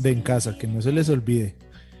también, ¿no? De En Casa, que no se les olvide.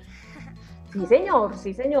 Sí,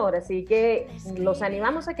 señor. Así que los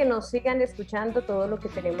animamos a que nos sigan escuchando todo lo que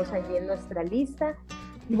tenemos allí en nuestra lista.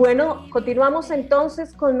 Y bueno, continuamos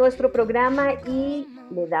entonces con nuestro programa y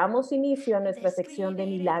le damos inicio a nuestra sección de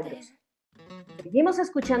milagros. Seguimos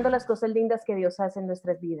escuchando las cosas lindas que Dios hace en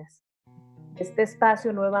nuestras vidas. Este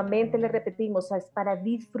espacio, nuevamente le repetimos, es para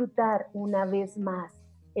disfrutar una vez más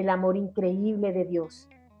el amor increíble de Dios.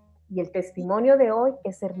 Y el testimonio de hoy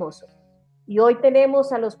es hermoso. Y hoy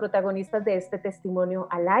tenemos a los protagonistas de este testimonio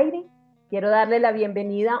al aire. Quiero darle la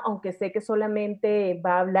bienvenida, aunque sé que solamente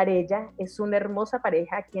va a hablar ella. Es una hermosa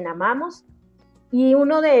pareja a quien amamos. Y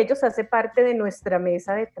uno de ellos hace parte de nuestra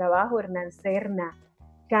mesa de trabajo, Hernán Serna.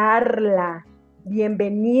 Carla,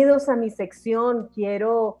 bienvenidos a mi sección.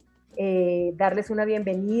 Quiero darles una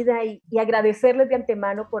bienvenida y agradecerles de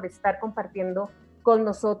antemano por estar compartiendo con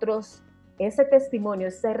nosotros ese testimonio,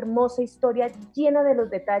 esa hermosa historia llena de los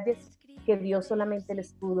detalles que Dios solamente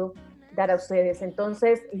les pudo dar a ustedes.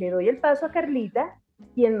 Entonces, le doy el paso a Carlita,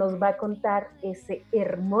 quien nos va a contar ese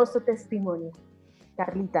hermoso testimonio.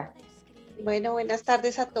 Carlita. Bueno, buenas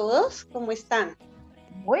tardes a todos. ¿Cómo están?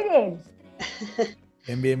 Muy bien.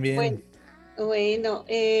 Bien. Bueno,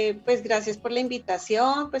 pues gracias por la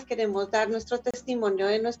invitación. Pues queremos dar nuestro testimonio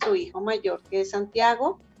de nuestro hijo mayor, que es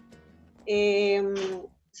Santiago.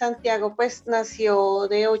 Santiago pues nació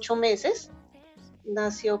de 8 meses.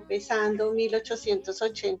 Nació pesando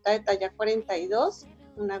 1880 de talla 42,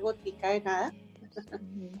 una gotica de nada.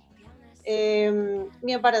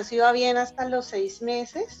 Mi embarazo iba bien hasta los 6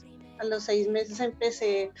 meses. A los 6 meses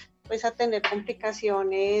empecé pues a tener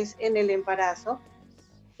complicaciones en el embarazo,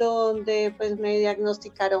 donde pues me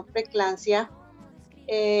diagnosticaron preeclampsia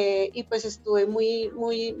y pues estuve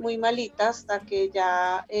muy malita hasta que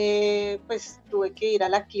ya pues tuve que ir a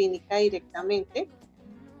la clínica directamente.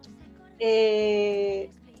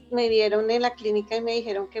 Me vieron en la clínica y me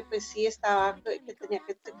dijeron que pues sí que tenía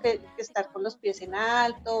que estar con los pies en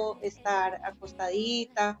alto, estar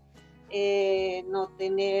acostadita, no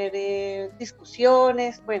tener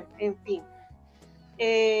discusiones, bueno, en fin.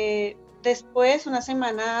 Después, una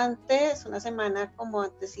semana como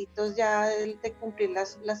antecitos ya de cumplir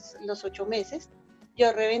los 8 meses,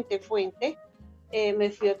 yo reventé fuente,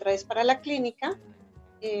 me fui otra vez para la clínica.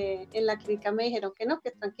 En la clínica me dijeron que no,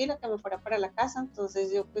 que tranquila, que me fuera para la casa.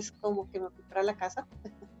 Entonces yo pues como que me fui para la casa.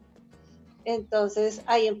 Entonces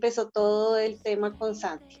ahí empezó todo el tema con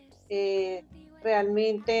Santi.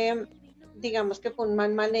 Realmente digamos que fue un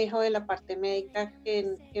mal manejo de la parte médica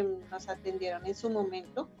que nos atendieron en su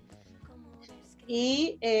momento.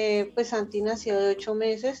 Y pues Santi nació de 8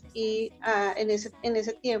 meses y en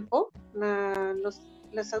ese tiempo los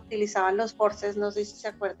utilizaban los forceps, no sé si se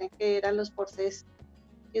acuerdan que eran los forceps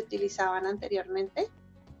que utilizaban anteriormente.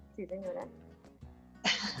 Sí, señora.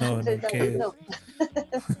 No, Entonces, que no.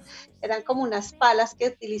 Eran como unas palas que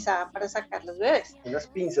utilizaban para sacar los bebés. Unas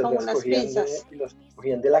pinzas, Como unas pinzas. los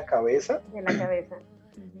cogían de la cabeza De la cabeza.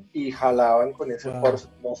 y jalaban con ese wow.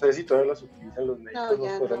 forceps. No sé si todavía los utilizan los médicos, No,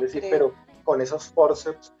 nos ya podrán no decir, creo. pero con esos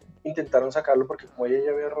forceps intentaron sacarlo porque como ella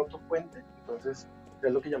ya había roto puente, entonces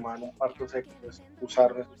es lo que llamaban un parto seco, entonces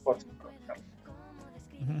usaron esos forceps para sacarlo.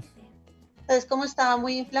 Entonces, como estaba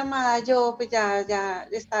muy inflamada, yo pues ya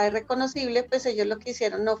estaba irreconocible, pues ellos lo que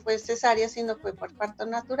hicieron no fue cesárea, sino fue por parto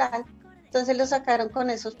natural. Entonces lo sacaron con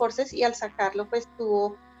esos forceps y al sacarlo pues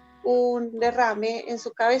tuvo un derrame en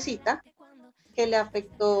su cabecita que le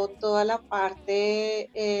afectó toda la parte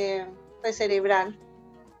pues cerebral.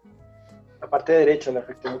 La parte derecha, le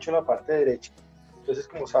afectó mucho la parte derecha. Entonces,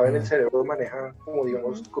 como saben, el cerebro maneja como,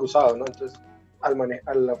 digamos, cruzado, ¿no? Entonces,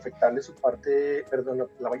 al afectarle su parte, perdón,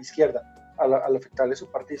 la izquierda, al afectarle su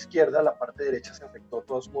parte izquierda, la parte derecha se afectó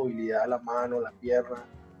toda su movilidad, la mano, la pierna,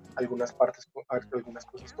 algunas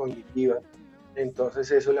cosas cognitivas. Entonces,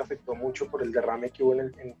 eso le afectó mucho por el derrame que hubo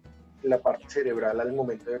en la parte cerebral al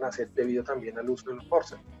momento de nacer, debido también al uso de los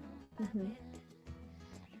forceps.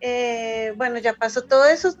 Bueno, ya pasó todo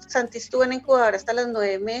eso. Santi estuvo en incubadora hasta los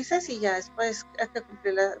 9 meses y ya después que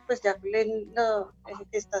cumplió la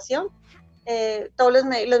gestación. Todos los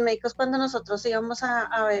médicos cuando nosotros íbamos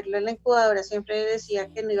a verlo en la incubadora siempre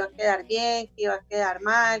decía que no iba a quedar bien, que iba a quedar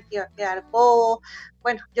mal, que iba a quedar bobo.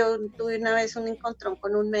 Bueno, yo tuve una vez un encontrón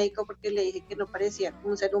con un médico porque le dije que no parecía como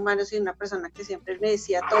un ser humano, sino una persona que siempre me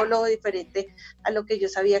decía todo lo diferente a lo que yo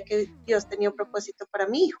sabía que Dios tenía un propósito para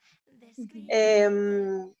mi hijo.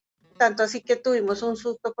 Tanto así que tuvimos un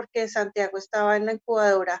susto porque Santiago estaba en la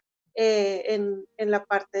incubadora en la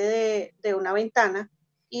parte de una ventana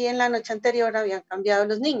y en la noche anterior habían cambiado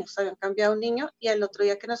los niños, habían cambiado un niño y el otro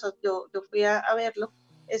día que yo fui a verlo,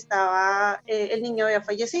 el niño había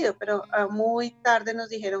fallecido, pero muy tarde nos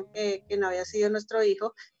dijeron que no había sido nuestro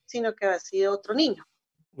hijo, sino que había sido otro niño.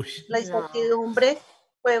 La incertidumbre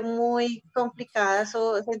fue muy complicada,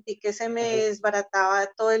 sentí que se me desbarataba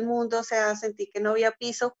todo el mundo, o sea, sentí que no había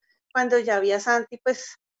piso. Cuando ya había Santi,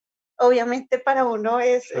 pues obviamente para uno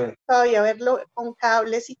es todavía verlo con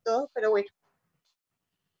cables y todo, pero bueno.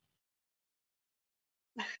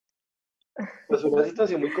 Pues una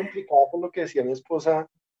situación muy complicada, por lo que decía mi esposa,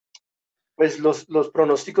 pues los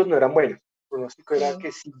pronósticos no eran buenos. El pronóstico era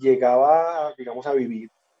que si llegaba, digamos, a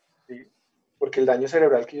vivir, ¿sí? Porque el daño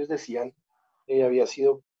cerebral que ellos decían había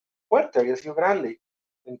sido fuerte, había sido grande.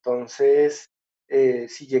 Entonces,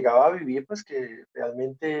 si llegaba a vivir, pues que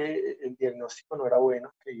realmente el diagnóstico no era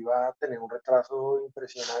bueno, que iba a tener un retraso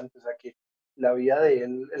impresionante, o sea que la vida de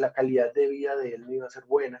él, la calidad de vida de él no iba a ser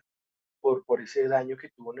buena por ese daño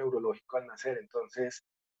que tuvo neurológico al nacer. Entonces,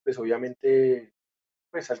 pues obviamente,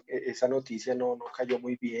 pues esa noticia no cayó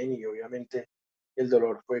muy bien y obviamente el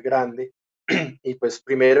dolor fue grande. Y pues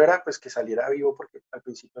primero era pues que saliera vivo porque al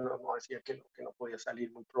principio no decía que no podía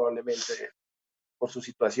salir muy probablemente por su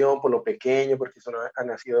situación, por lo pequeño, porque eso ha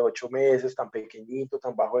nacido de 8 meses, tan pequeñito,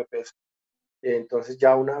 tan bajo de peso. Entonces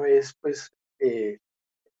ya una vez pues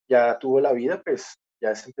ya tuvo la vida, pues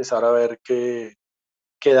ya es empezar a ver qué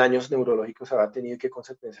daños neurológicos había tenido y qué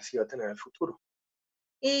consecuencias iba a tener en el futuro.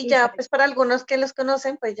 Y ya, pues para algunos que los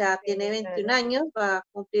conocen, pues ya tiene 21 años, va a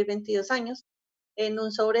cumplir 22 años. En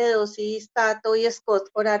un sobredosis, Tato y Scott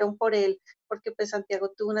oraron por él, porque pues Santiago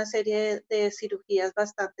tuvo una serie de cirugías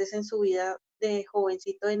bastantes en su vida de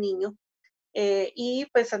jovencito, de niño. Y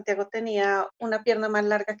pues Santiago tenía una pierna más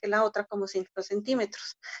larga que la otra, como 5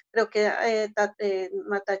 centímetros. Creo que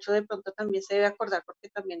Matacho de pronto también se debe acordar porque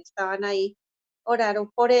también estaban ahí,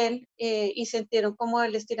 oraron por él y sintieron como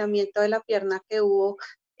el estiramiento de la pierna que hubo,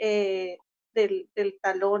 del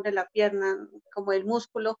talón, de la pierna, como el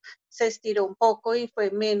músculo, se estiró un poco y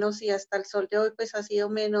fue menos y hasta el sol de hoy pues ha sido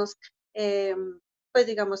menos. Pues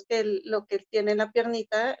digamos que lo que él tiene en la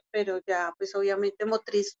piernita, pero ya pues obviamente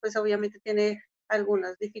motriz, pues obviamente tiene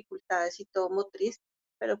algunas dificultades y todo motriz,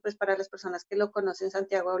 pero pues para las personas que lo conocen,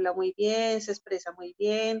 Santiago habla muy bien, se expresa muy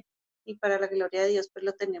bien y para la gloria de Dios pues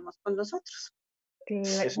lo tenemos con nosotros.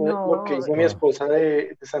 Eso es lo que hizo mi esposa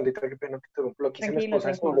de Sandrita, qué pena que te lo que hizo mi esposa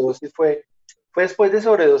de sobredosis fue después de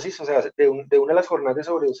sobredosis, o sea, de una de las jornadas de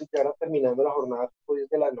sobredosis, ya era terminando la jornada, 10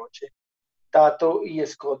 de la noche, Tato y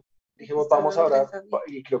Scott dijimos, vamos a orar,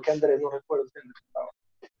 y creo que Andrés, no recuerdo si Andrés estaba.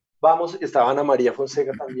 Estaba Ana María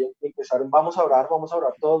Fonseca también, y empezaron, vamos a orar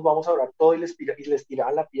todos, y les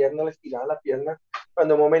tiraban la pierna,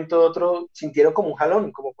 cuando de un momento a otro sintieron como un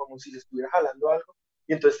jalón, como si se estuviera jalando algo,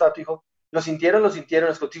 y entonces Tato dijo, lo sintieron,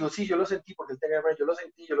 Scott dijo, sí, yo lo sentí, porque él tenía,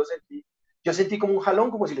 yo sentí como un jalón,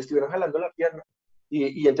 como si le estuvieran jalando la pierna,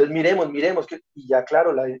 y entonces miremos, y ya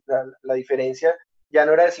claro, la diferencia ya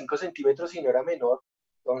no era de 5 centímetros, sino era menor.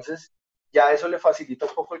 Entonces, ya eso le facilita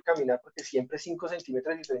un poco el caminar, porque siempre 5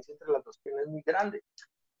 centímetros de diferencia entre las dos piernas es muy grande.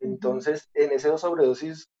 Entonces, en ese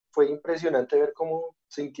sobredosis fue impresionante ver cómo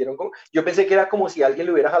sintieron. Yo pensé que era como si alguien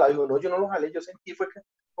le hubiera jalado. Digo, no, yo no lo jalé, yo sentí fue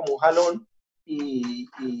como un jalón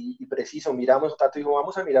y preciso. Miramos, Tato dijo,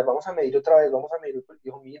 vamos a mirar, vamos a medir otra vez, vamos a medir.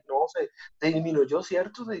 Dijo, no, se disminuyó,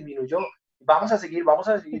 ¿cierto? Se disminuyó. Vamos a seguir, vamos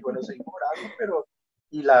a seguir. Bueno, seguimos orando, pero...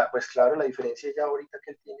 pues claro, la diferencia ya ahorita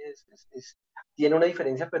que él tiene tiene una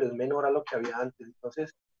diferencia, pero es menor a lo que había antes.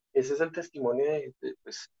 Entonces, ese es el testimonio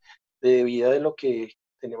pues, de vida de lo que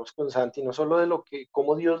tenemos con Santi, no solo de lo que,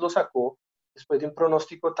 cómo Dios lo sacó después de un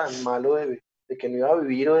pronóstico tan malo de que no iba a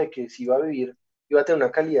vivir o de que si iba a vivir, iba a tener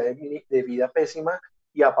una calidad de vida pésima,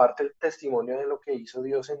 y aparte el testimonio de lo que hizo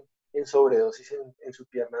Dios en sobredosis en su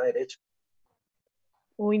pierna derecha.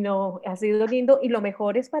 Uy, no, ha sido lindo y lo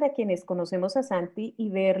mejor es para quienes conocemos a Santi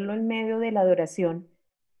y verlo en medio de la adoración,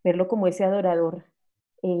 verlo como ese adorador,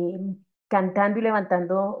 eh, cantando y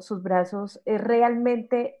levantando sus brazos, es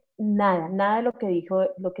realmente nada, nada de lo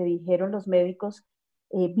que dijeron los médicos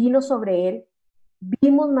vino sobre él.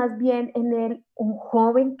 Vimos más bien en él un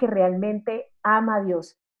joven que realmente ama a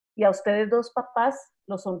Dios. Y a ustedes dos papás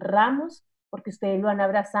los honramos porque ustedes lo han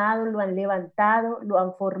abrazado, lo han levantado, lo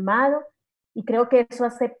han formado, y creo que eso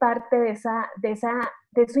hace parte de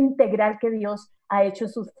eso integral que Dios ha hecho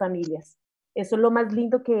en sus familias. Eso es lo más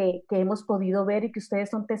lindo que hemos podido ver, y que ustedes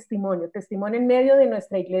son testimonio en medio de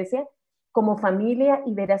nuestra iglesia como familia,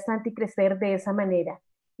 y ver a Santi crecer de esa manera.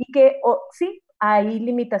 Y que sí, hay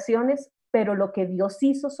limitaciones, pero lo que Dios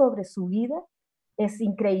hizo sobre su vida es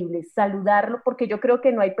increíble. Saludarlo, porque yo creo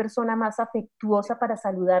que no hay persona más afectuosa para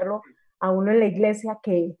saludarlo a uno en la iglesia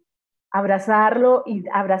que abrazarlo y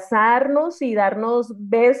abrazarnos y darnos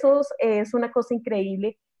besos. Es una cosa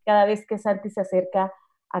increíble cada vez que Santi se acerca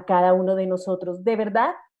a cada uno de nosotros. De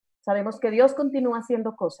verdad, sabemos que Dios continúa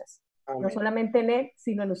haciendo cosas, no solamente en él,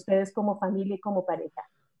 sino en ustedes como familia y como pareja.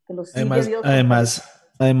 Que los sigue Dios.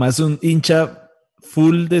 Además, un hincha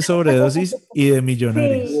full de sobredosis y de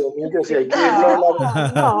Millonarios. Sí, hay que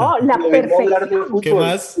hablar. No, la perfección. ¿Qué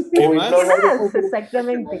más?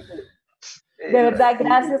 Exactamente. De verdad,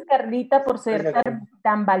 gracias Carlita por ser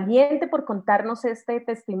tan valiente, por contarnos este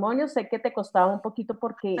testimonio. Sé que te costaba un poquito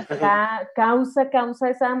porque causa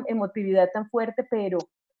esa emotividad tan fuerte, pero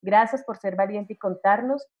gracias por ser valiente y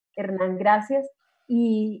contarnos. Hernán, gracias.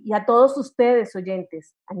 Y a todos ustedes,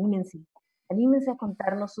 oyentes, anímense a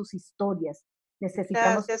contarnos sus historias.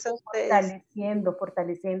 Necesitamos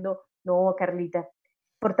fortaleciendo, no, Carlita,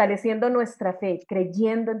 fortaleciendo nuestra fe,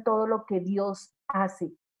 creyendo en todo lo que Dios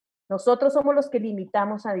hace. Nosotros somos los que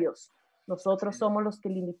limitamos a Dios. Nosotros somos los que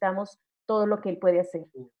limitamos todo lo que Él puede hacer.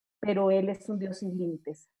 Pero Él es un Dios sin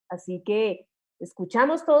límites. Así que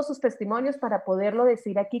escuchamos todos sus testimonios para poderlo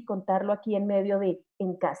decir aquí, contarlo aquí en medio de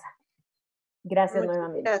En Casa. Gracias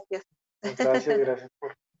nuevamente. Gracias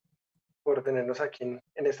por tenernos aquí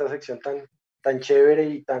en esta sección tan chévere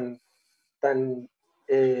y tan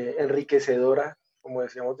enriquecedora, como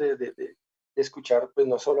decíamos, de escuchar, pues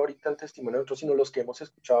no solo ahorita el testimonio de otros, sino los que hemos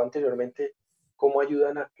escuchado anteriormente, cómo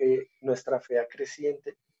ayudan a que nuestra fe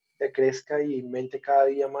crezca y aumente cada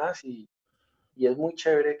día más, y es muy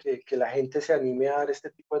chévere que la gente se anime a dar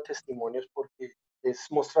este tipo de testimonios, porque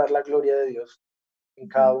es mostrar la gloria de Dios en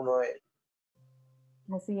cada uno de ellos.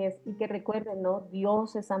 Así es, y que recuerden, ¿no?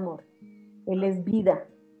 Dios es amor, Él es vida,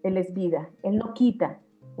 Él no quita,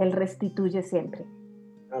 Él restituye siempre.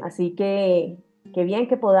 Así que qué bien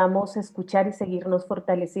que podamos escuchar y seguirnos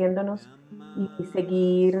fortaleciéndonos y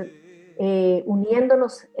seguir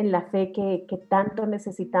uniéndonos en la fe que tanto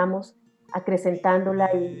necesitamos, acrecentándola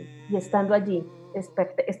y estando allí,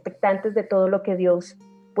 expectantes de todo lo que Dios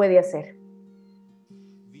puede hacer.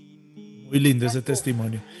 Muy lindo ese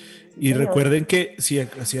testimonio. Y recuerden que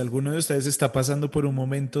si alguno de ustedes está pasando por un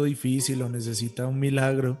momento difícil o necesita un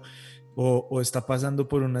milagro o está pasando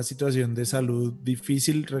por una situación de salud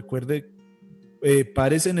difícil, recuerde,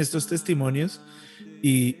 párese en estos testimonios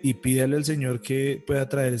y pídale al Señor que pueda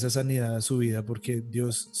traer esa sanidad a su vida, porque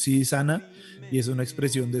Dios sí sana y es una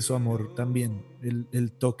expresión de su amor también.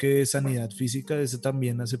 El toque de sanidad física, ese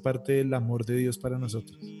también hace parte del amor de Dios para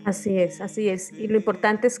nosotros. Así es. Y lo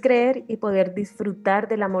importante es creer y poder disfrutar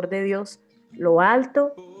del amor de Dios, lo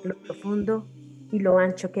alto, lo profundo y lo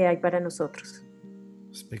ancho que hay para nosotros.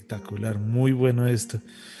 Espectacular, muy bueno esto.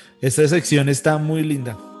 Esta sección está muy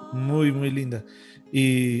linda, muy linda.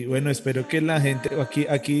 Y bueno, espero que la gente,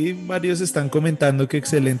 aquí varios están comentando que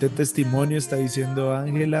excelente testimonio, está diciendo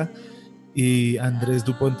Ángela, y Andrés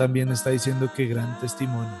Dupont también está diciendo que gran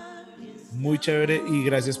testimonio. Muy chévere, y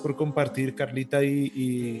gracias por compartir, Carlita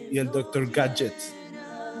y el Dr. Gadget.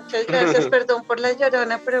 Muchas gracias, perdón por la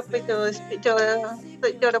llorona, pero pues yo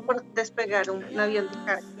lloro por despegar un avión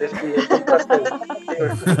de carga.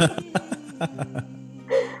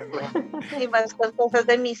 Y más con cosas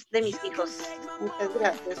de mis hijos. Muchas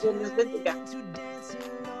gracias, Dios les bendiga.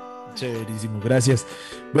 Chéverísimo, gracias.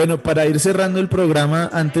 Bueno, para ir cerrando el programa,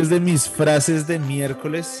 antes de mis frases de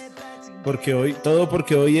miércoles, porque hoy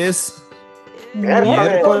es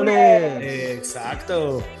miércoles.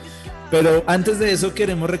 Exacto. Pero antes de eso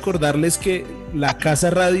queremos recordarles que la Casa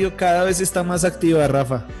Radio cada vez está más activa,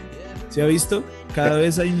 Rafa. ¿Se ha visto? Cada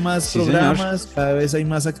vez hay más programas, cada vez hay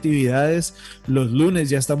más actividades. Los lunes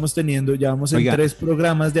ya estamos teniendo, ya vamos en 3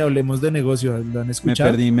 programas de Hablemos de Negocio. ¿Lo han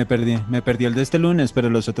escuchado? Me perdí el de este lunes, pero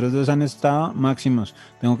los otros 2 han estado máximos.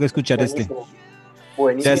 Tengo que escuchar Buenísimo. este.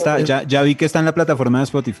 Buenísimo. Ya está, ya vi que está en la plataforma de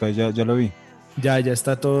Spotify, ya lo vi. Ya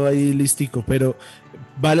está todo ahí listico, pero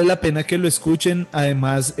vale la pena que lo escuchen.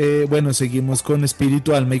 Además, bueno, seguimos con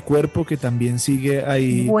Espíritu, Alma y Cuerpo, que también sigue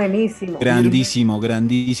ahí. Buenísimo.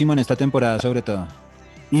 Grandísimo en esta temporada sobre todo.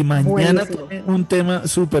 Y mañana tiene un tema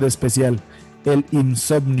súper especial, el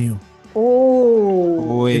insomnio.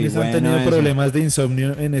 ¿Quiénes han tenido problemas de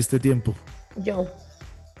insomnio en este tiempo? Yo.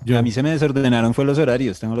 A mí se me desordenaron los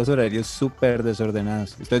horarios, tengo los horarios súper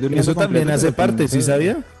desordenados. Estoy durmiendo. Eso también hace parte, ¿sí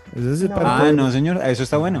sabía? Eso hace parte. No, señor, eso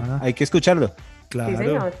está bueno, hay que escucharlo. Claro. Sí,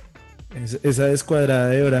 señor. Esa descuadrada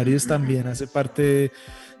de horarios también hace parte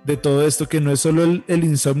de todo esto, que no es solo el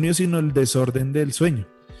insomnio, sino el desorden del sueño.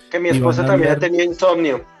 Que mi esposa también ha tenido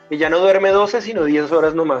insomnio y ya no duerme 12, sino 10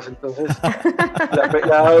 horas nomás, entonces la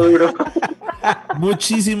pegada duro.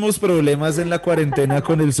 Muchísimos problemas en la cuarentena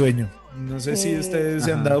con el sueño. No sé si ustedes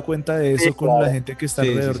se han dado cuenta de eso con la gente que está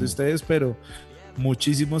alrededor de ustedes, pero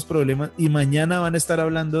muchísimos problemas. Y mañana van a estar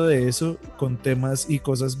hablando de eso con temas y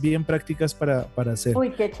cosas bien prácticas para hacer.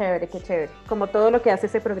 Uy, qué chévere, qué chévere. Como todo lo que hace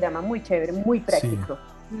ese programa, muy chévere, muy práctico.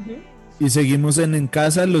 Sí. Y seguimos en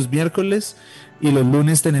Casa los miércoles y los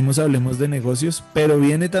lunes tenemos Hablemos de Negocios, pero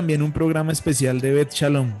viene también un programa especial de Bet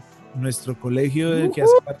Shalom, nuestro colegio del que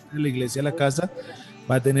hace parte de la Iglesia La Casa.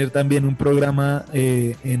 Va a tener también un programa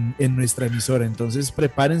en nuestra emisora. Entonces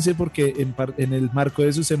prepárense porque en el marco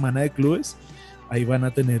de su semana de clubes, ahí van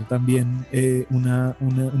a tener también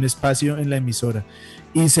un espacio en la emisora.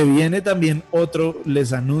 Y se viene también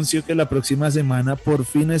les anuncio que la próxima semana por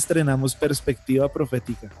fin estrenamos Perspectiva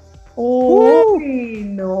Profética. ¡Uy,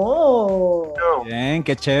 no! Bien,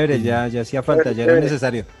 qué chévere, ya hacía falta, ya era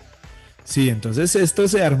necesario. Sí, entonces esto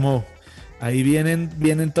se armó. Ahí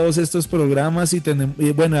vienen todos estos programas y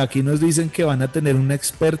bueno, aquí nos dicen que van a tener un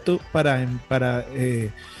experto para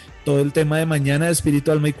todo el tema de mañana de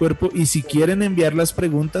Espíritu, Alma y Cuerpo. Y si quieren enviar las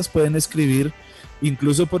preguntas, pueden escribir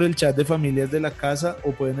incluso por el chat de Familias de la Casa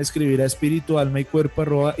o pueden escribir a espíritu, alma y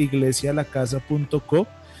cuerpo @iglesialacasa.co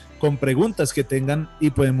con preguntas que tengan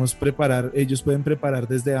y ellos pueden preparar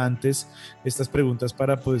desde antes estas preguntas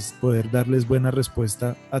para pues poder darles buena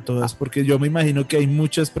respuesta a todas, porque yo me imagino que hay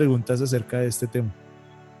muchas preguntas acerca de este tema.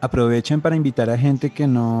 Aprovechen para invitar a gente que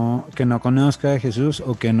no conozca de Jesús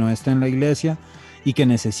o que no esté en la iglesia y que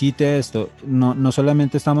necesite esto. No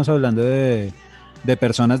solamente estamos hablando de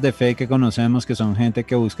personas de fe que conocemos, que son gente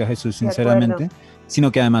que busca a Jesús sinceramente,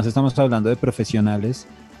 sino que además estamos hablando de profesionales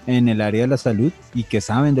en el área de la salud y que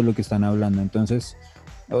saben de lo que están hablando. Entonces,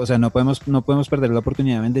 o sea, no podemos perder la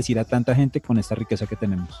oportunidad de bendecir a tanta gente con esta riqueza que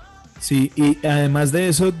tenemos. Sí, y además de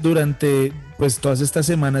eso, durante pues todas estas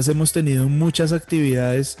semanas hemos tenido muchas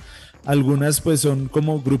actividades. Algunas pues son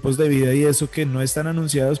como grupos de vida y eso que no están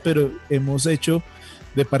anunciados, pero hemos hecho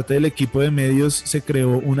de parte del equipo de medios, se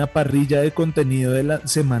creó una parrilla de contenido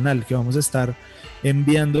semanal que vamos a estar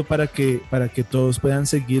enviando para que todos puedan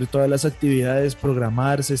seguir todas las actividades,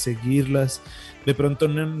 programarse, seguirlas, de pronto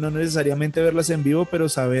no necesariamente verlas en vivo, pero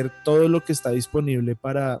saber todo lo que está disponible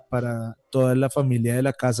para toda la familia de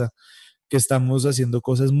la casa, que estamos haciendo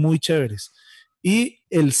cosas muy chéveres. Y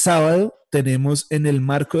el sábado tenemos, en el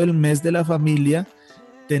marco del mes de la familia,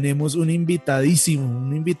 tenemos un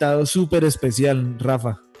invitado súper especial,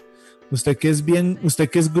 Rafa. Usted que es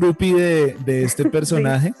groupie de este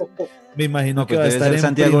personaje, me imagino que va a estar en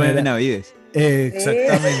Santiago de Benavides.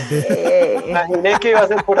 Exactamente. Imaginé que iba a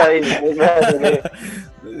ser por ahí.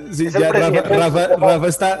 Sí, ya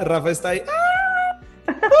Rafa está ahí.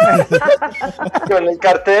 Con el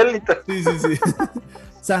cartel y todo.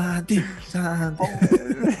 Sí.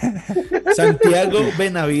 Santiago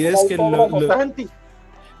Benavides, que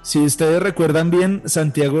si ustedes recuerdan bien,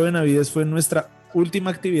 Santiago Benavides fue nuestra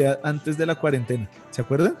última actividad antes de la cuarentena, ¿se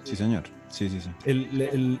acuerdan? Sí, señor. Sí.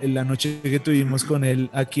 La noche que tuvimos con él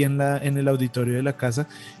aquí en el auditorio de la casa,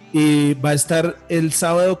 y va a estar el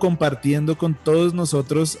sábado compartiendo con todos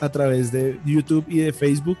nosotros a través de YouTube y de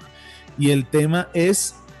Facebook, y el tema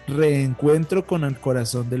es Reencuentro con el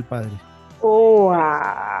corazón del Padre. Wow.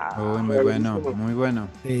 Uy, muy bueno, muy bueno.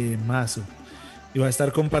 Mazo. Y va a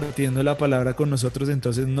estar compartiendo la palabra con nosotros,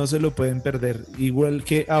 entonces no se lo pueden perder. Igual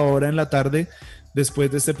que ahora en la tarde,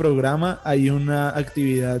 después de este programa, hay una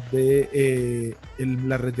actividad de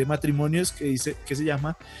la red de matrimonios que se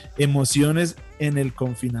llama Emociones en el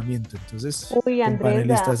Confinamiento. Entonces, Uy, con Andrés,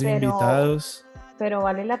 panelistas invitados. Pero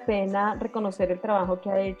vale la pena reconocer el trabajo que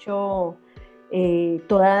ha hecho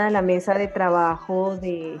toda la mesa de trabajo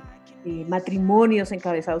de matrimonios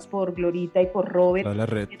encabezados por Glorita y por Robert. Toda la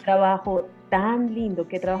red. Qué trabajo tan lindo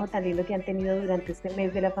que han tenido durante este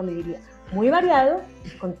mes de la familia. Muy variado,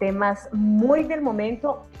 con temas muy del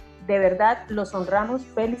momento. De verdad, los honramos.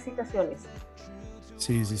 Felicitaciones.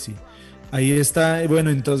 Sí. Ahí está, bueno,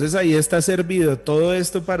 entonces ahí está servido todo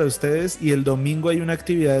esto para ustedes, y el domingo hay una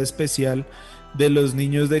actividad especial de los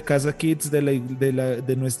niños de Casa Kids,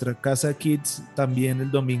 de nuestra Casa Kids también el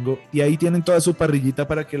domingo, y ahí tienen toda su parrillita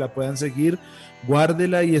para que la puedan seguir,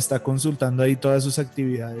 guárdela y está consultando ahí todas sus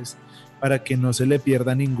actividades para que no se le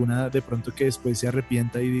pierda ninguna, de pronto que después se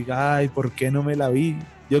arrepienta y diga, ay, ¿por qué no me la vi?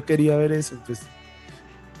 Yo quería ver eso. Pues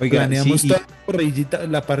Oiga, planeamos sí, toda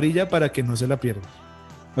la parrilla para que no se la pierda.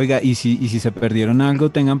 Oiga, y si se perdieron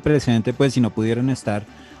algo, tengan presente, pues si no pudieron estar,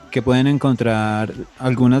 que pueden encontrar,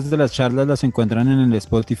 algunas de las charlas las encuentran en el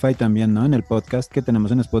Spotify también, ¿no? En el podcast que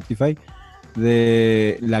tenemos en Spotify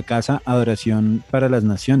de la Casa Adoración para las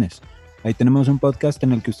Naciones. Ahí tenemos un podcast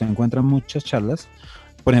en el que usted encuentra muchas charlas,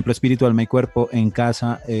 por ejemplo, Espíritu, Alma y Cuerpo, En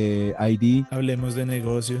Casa, ID. Hablemos de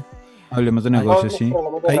negocio. Hablemos de negocio, sí.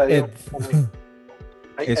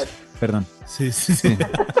 Perdón. Sí.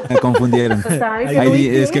 Me confundieron.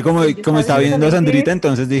 Es que como estaba viendo a Sandrita,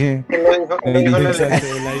 entonces dije.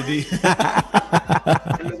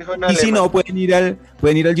 Y si no, pueden ir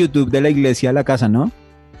al YouTube de la Iglesia a la Casa, ¿no?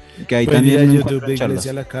 Que ahí pueden también ir a YouTube de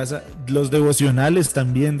Iglesia a la Casa. Los devocionales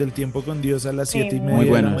también del Tiempo con Dios a las 7:30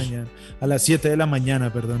 de la mañana. A las 7 de la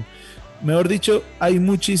mañana, perdón. Mejor dicho, hay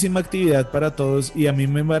muchísima actividad para todos, y a mí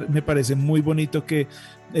me parece muy bonito que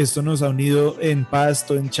esto nos ha unido en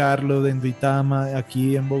Pasto, en Charlo, en Duitama,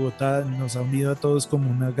 aquí en Bogotá, nos ha unido a todos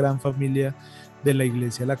como una gran familia de la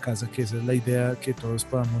Iglesia a la Casa, que esa es la idea, que todos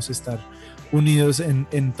podamos estar unidos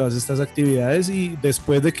en todas estas actividades, y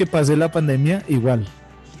después de que pase la pandemia, igual.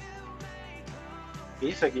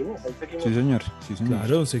 Sí, seguimos. Sí, señor.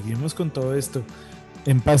 Claro, seguimos con todo esto.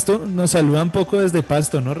 En Pasto nos saludan un poco desde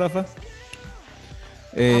Pasto, ¿no, Rafa?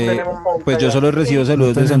 Pues yo solo recibo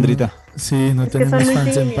saludos de Sandrita. Sí, no tenemos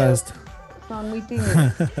fans en Pasto. Son muy tímidos.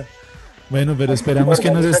 Bueno, pero esperamos que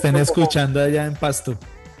nos estén escuchando allá en Pasto.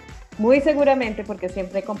 Muy seguramente, porque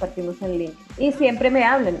siempre compartimos el link. Y siempre me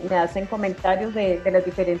hablan, me hacen comentarios de las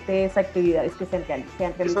diferentes actividades que se han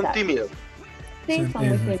realizado. Son tímidos. Sí, son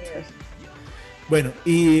muy tímidos. Bueno,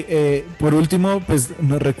 y por último, pues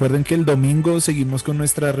nos recuerden que el domingo seguimos con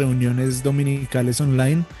nuestras reuniones dominicales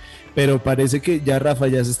online, pero parece que ya, Rafa,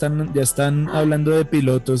 ya están hablando de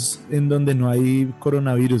pilotos en donde no hay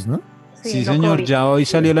coronavirus, ¿no? Sí, señor, COVID. Ya hoy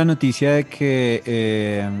salió la noticia de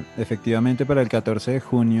que efectivamente para el 14 de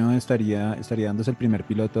junio estaría dándose el primer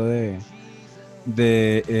piloto de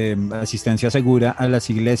asistencia segura a las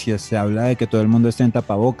iglesias. Se habla de que todo el mundo esté en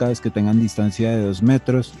tapabocas, que tengan distancia de 2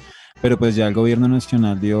 metros, pero pues ya el gobierno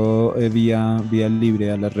nacional dio vía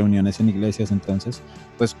libre a las reuniones en iglesias, entonces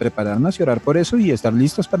pues prepararnos y orar por eso y estar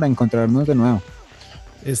listos para encontrarnos de nuevo.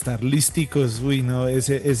 Estar listicos, uy, no,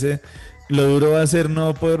 ese lo duro va a ser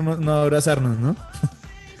no poder no abrazarnos, ¿no?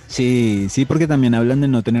 Sí, porque también hablan de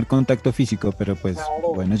no tener contacto físico, pero pues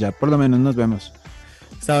bueno, ya por lo menos nos vemos.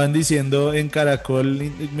 Estaban diciendo en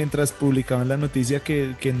Caracol, mientras publicaban la noticia,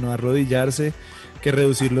 que no arrodillarse, que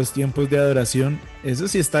reducir los tiempos de adoración. Eso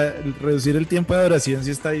sí está, reducir el tiempo de adoración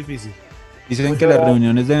sí está difícil. Dicen que las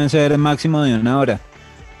reuniones deben ser máximo de 1 hora.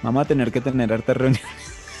 Vamos a tener que tener hartas reuniones.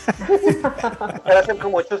 Hacen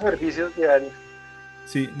como 8 servicios diarios.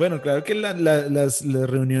 Sí, bueno, claro que las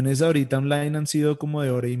reuniones ahorita online han sido como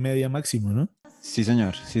de 1:30 máximo, ¿no? Sí,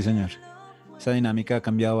 señor. Esa dinámica ha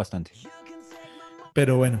cambiado bastante.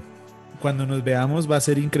 Pero bueno, cuando nos veamos va a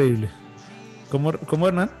ser increíble. ¿Cómo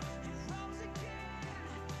Hernán?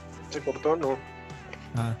 ¿Se cortó? No.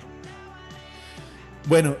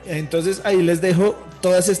 Bueno, entonces ahí les dejo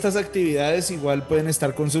todas estas actividades. Igual pueden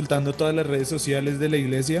estar consultando todas las redes sociales de la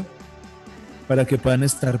iglesia para que puedan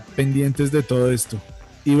estar pendientes de todo esto.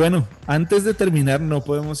 Y bueno, antes de terminar, no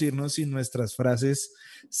podemos irnos sin nuestras frases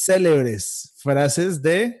célebres. Frases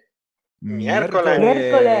de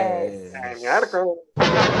miércoles.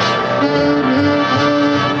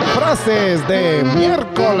 Frases de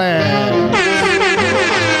miércoles.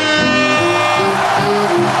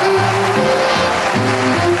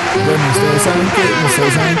 Bueno, ustedes saben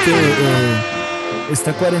que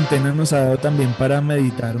esta cuarentena nos ha dado también para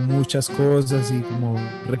meditar muchas cosas y como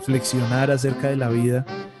reflexionar acerca de la vida.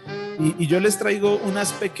 Y yo les traigo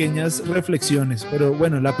unas pequeñas reflexiones, pero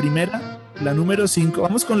bueno, la primera, la número 5,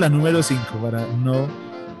 vamos con la número 5 para no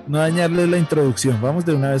dañarles la introducción. Vamos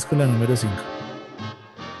de una vez con la número 5.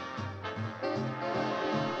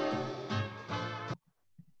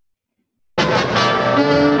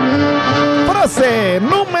 Frase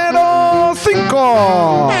número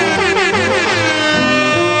 5.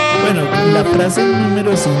 Bueno, la frase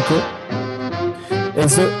número 5,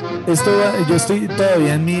 yo estoy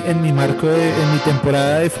todavía en mi marco, en mi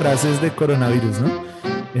temporada de frases de coronavirus, ¿no?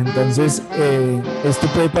 Entonces, esto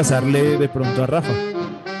puede pasarle de pronto a Rafa.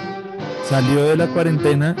 Salió de la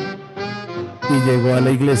cuarentena y llegó a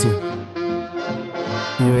la iglesia.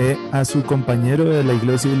 Y ve a su compañero de la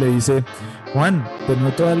iglesia y le dice: Juan, te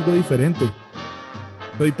noto algo diferente.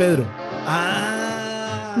 Soy Pedro.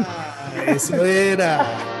 ¡Ah! Eso era.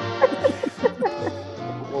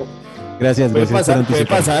 Gracias, puede gracias.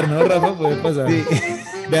 pasar, ¿no, Rafa? Puede pasar. Sí.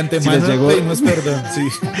 De antemano pedimos perdón, sí.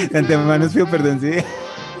 De antemano pido perdón, sí.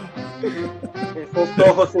 Esos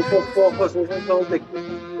ojos de...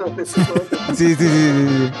 Sí.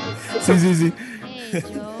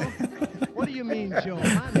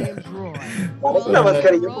 Vamos con la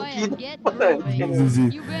mascarilla un poquito.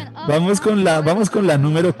 Sí. Vamos con la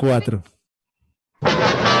número 4.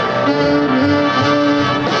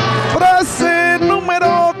 Frase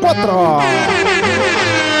número 4.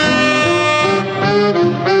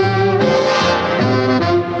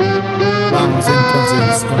 Vamos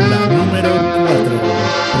entonces con la número 4.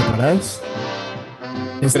 ¿Preparados?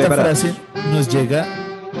 Esta frase nos llega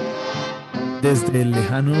desde el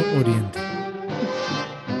lejano oriente.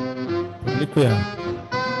 Ponle cuidado.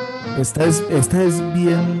 Esta es,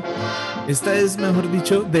 mejor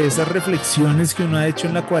dicho, de esas reflexiones que uno ha hecho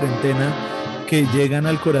en la cuarentena que llegan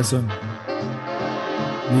al corazón.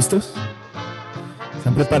 ¿Listos?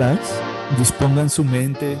 ¿Están preparados? Dispongan su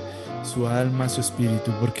mente, su alma, su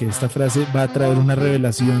espíritu, porque esta frase va a traer una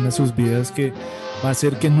revelación a sus vidas que va a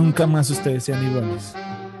hacer que nunca más ustedes sean iguales.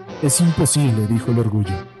 Es imposible, dijo el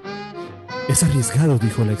orgullo. Es arriesgado,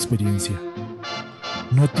 dijo la experiencia.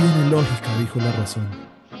 No tiene lógica, dijo la razón.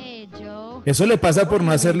 Eso le pasa por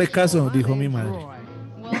no hacerle caso, dijo mi madre.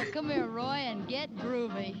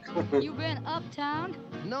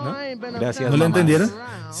 ¿No? Gracias. ¿No lo mamás. entendieron?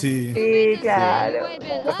 Sí. Sí, claro.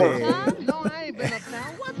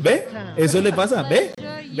 ¿Ve? Eso le pasa. ¿Ve?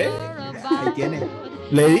 Ahí tiene.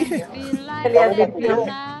 Le dije. Se le advirtió.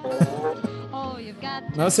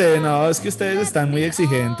 No sé, es que ustedes están muy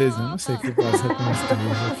exigentes. No sé qué pasa con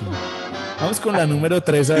ustedes aquí. Vamos con la número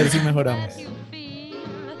 3 a ver si mejoramos.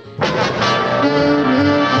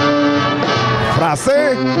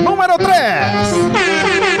 Frase número 3.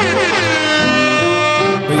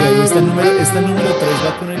 Oiga, y esta número 3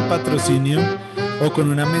 va con el patrocinio o con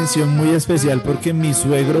una mención muy especial porque mi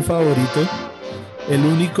suegro favorito, el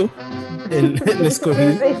único, el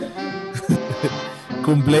escogido,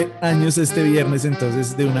 cumple años este viernes,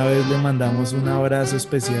 entonces de una vez le mandamos un abrazo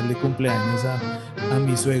especial de cumpleaños a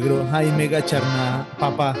mi suegro Jaime Gacharná,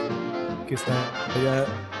 papá, que está allá,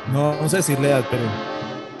 no vamos a decirle edad, pero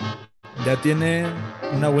ya tiene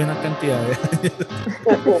una buena cantidad de años.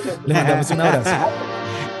 Le mandamos un abrazo.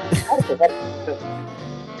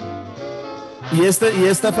 Y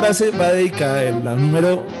esta frase va dedicada a él.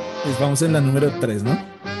 Vamos en la número 3, ¿no?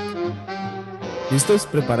 ¿Listos?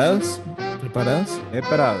 ¿Preparados?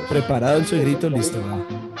 Preparado el suegrito, listo. Va.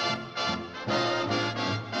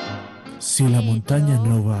 Si la montaña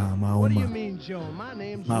no va a Mahoma,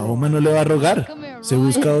 Mahoma no le va a rogar. Se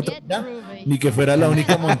busca otra. Ya. Ni que fuera la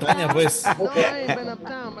única montaña, pues.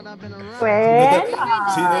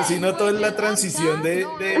 Sino toda la transición de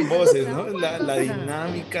voces, ¿no? La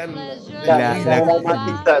dinámica, la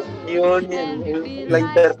dramatización, la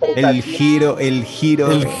interpretación. El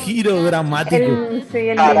giro dramático.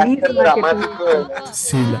 El dramático.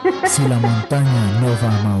 Si la montaña no va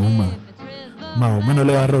a Mahoma no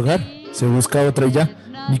le va a rogar. Se busca otra y ya.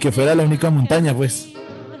 Ni que fuera la única montaña, pues.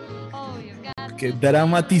 Qué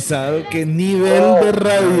dramatizado, qué nivel de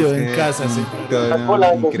radio en casa, sí. Estás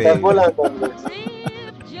volando.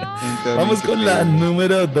 Vamos con la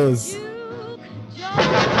número 2.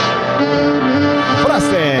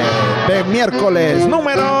 Frase de miércoles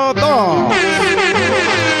número 2.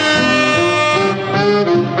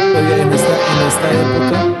 Oye, en esta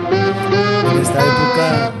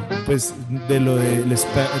época, pues de lo de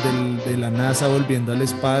la NASA volviendo al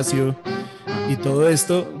espacio y todo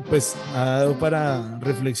esto, pues ha dado para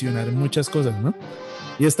reflexionar en muchas cosas, ¿no?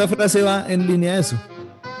 Y esta frase va en línea de eso.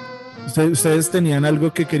 ¿Ustedes tenían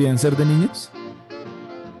algo que querían ser de niños?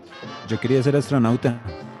 Yo quería ser astronauta.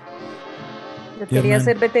 Yo quería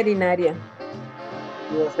ser veterinaria.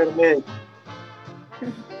 Quería ser médico.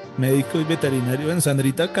 Médico y veterinario. Bueno,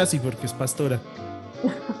 Sandrita casi, porque es pastora.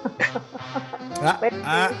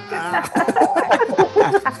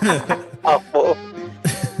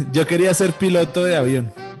 Yo quería ser piloto de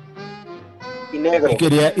avión. Y negro.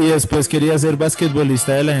 Y después quería ser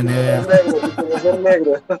basquetbolista de la NBA. Quería ser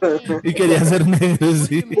negro. Y quería ser negro,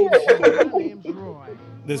 sí.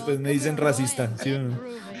 Después me dicen racista, ¿sí o no?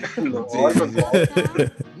 No,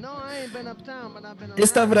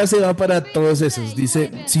 Esta frase va para todos esos.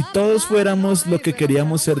 Dice, si todos fuéramos lo que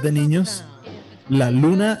queríamos ser de niños, la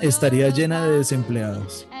luna estaría llena de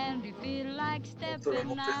desempleados.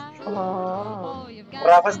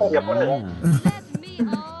 Rafa estaría por allá.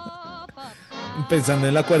 Pensando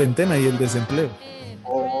en la cuarentena y el desempleo.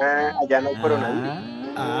 Allá no hay coronavirus.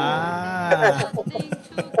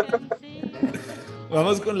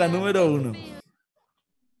 Vamos con la número 1.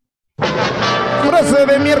 Frase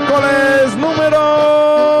de miércoles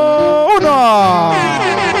número 1.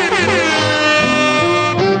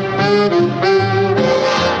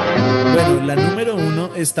 Bueno, la número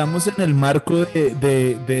 1, estamos en el marco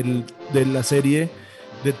de la serie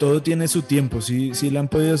de Todo tiene su tiempo. ¿Sí la han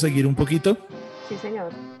podido seguir un poquito? Sí,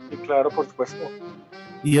 señor. Sí, claro, por supuesto.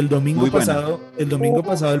 Y el domingo pasado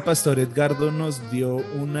el pastor Edgardo nos dio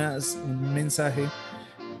un mensaje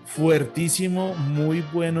fuertísimo, muy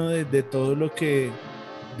bueno de todo lo que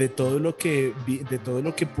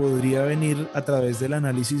podría venir a través del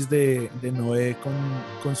análisis de Noé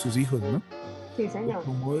con sus hijos, ¿no? Sí, señor.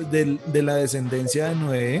 Como de la descendencia de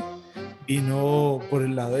Noé vino, por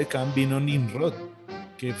el lado de Cam, vino Nimrod,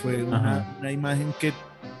 que fue una imagen que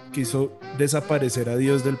quiso desaparecer a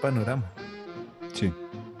Dios del panorama. Sí.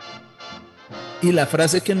 Y la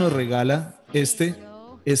frase que nos regala este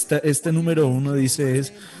número 1 dice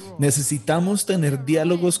es: necesitamos tener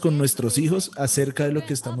diálogos con nuestros hijos acerca de lo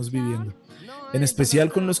que estamos viviendo, en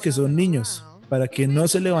especial con los que son niños, para que no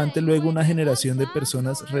se levante luego una generación de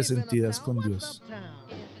personas resentidas con Dios.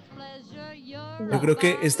 Yo creo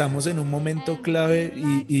que estamos en un momento clave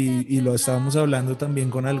y lo estábamos hablando también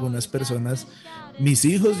con algunas personas. Mis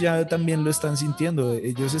hijos ya también lo están sintiendo,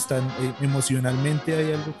 ellos están emocionalmente,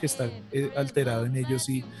 hay algo que está alterado en ellos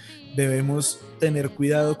y debemos tener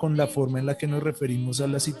cuidado con la forma en la que nos referimos a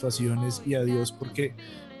las situaciones y a Dios, porque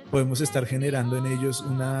podemos estar generando en ellos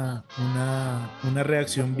una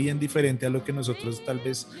reacción bien diferente a lo que nosotros tal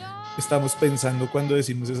vez estamos pensando cuando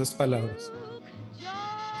decimos esas palabras.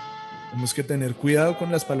 Tenemos que tener cuidado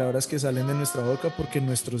con las palabras que salen de nuestra boca, porque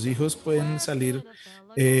nuestros hijos pueden salir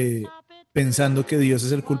pensando que Dios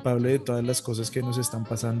es el culpable de todas las cosas que nos están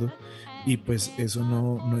pasando, y pues eso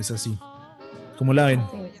no es así. ¿Cómo la ven?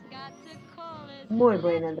 Muy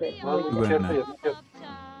buena, Andrés. Muy buena.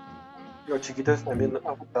 Los chiquitos están viendo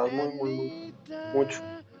afectados mucho.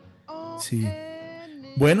 Sí.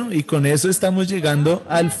 Bueno, y con eso estamos llegando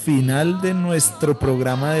al final de nuestro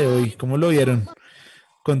programa de hoy. ¿Cómo lo vieron?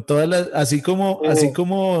 Con todas las, así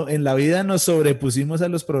como en la vida nos sobrepusimos a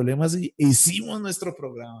los problemas y hicimos nuestro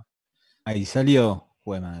programa. Ahí salió.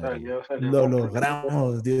 Salió. Lo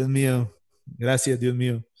logramos, Dios mío. Gracias, Dios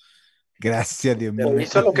mío. Gracias, Dios mío.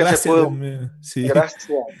 Hizo lo que Gracias, se pudo. Dios mío. Sí. Gracias.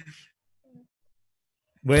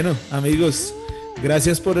 Bueno, amigos,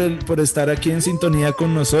 gracias por estar aquí en sintonía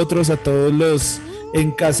con nosotros, a todos los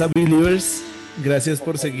en Casa Believers. Gracias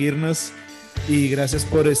por seguirnos y gracias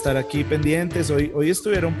por estar aquí pendientes. Hoy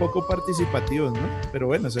estuvieron un poco participativos, ¿no? Pero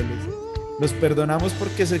bueno, los perdonamos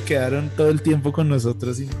porque se quedaron todo el tiempo con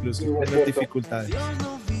nosotros, incluso con las dificultades.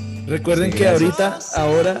 Recuerden que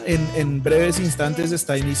ahora en breves instantes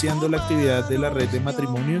está iniciando la actividad de la red de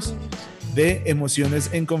matrimonios de emociones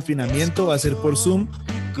en confinamiento. Va a ser por Zoom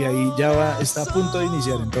y ahí ya está a punto de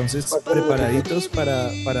iniciar. Entonces, preparaditos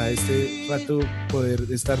para este rato poder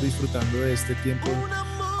estar disfrutando de este tiempo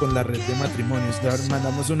con la red de matrimonios.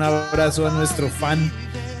 Mandamos un abrazo a nuestro fan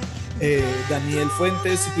Daniel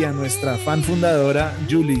Fuentes y a nuestra fan fundadora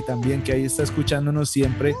Julie también, que ahí está escuchándonos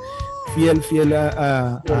siempre, fiel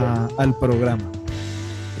al programa.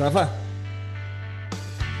 Rafa.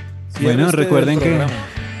 Bueno, recuerden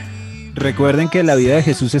que la vida de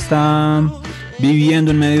Jesús está viviendo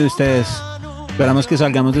en medio de ustedes. Esperamos que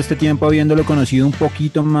salgamos de este tiempo habiéndolo conocido un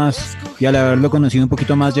poquito más y al haberlo conocido un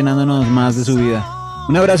poquito más, llenándonos más de su vida.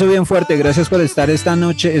 Un abrazo bien fuerte, gracias por estar esta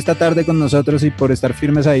tarde con nosotros y por estar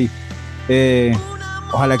firmes ahí.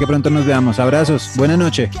 Ojalá que pronto nos veamos. Abrazos. Buena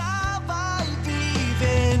noche.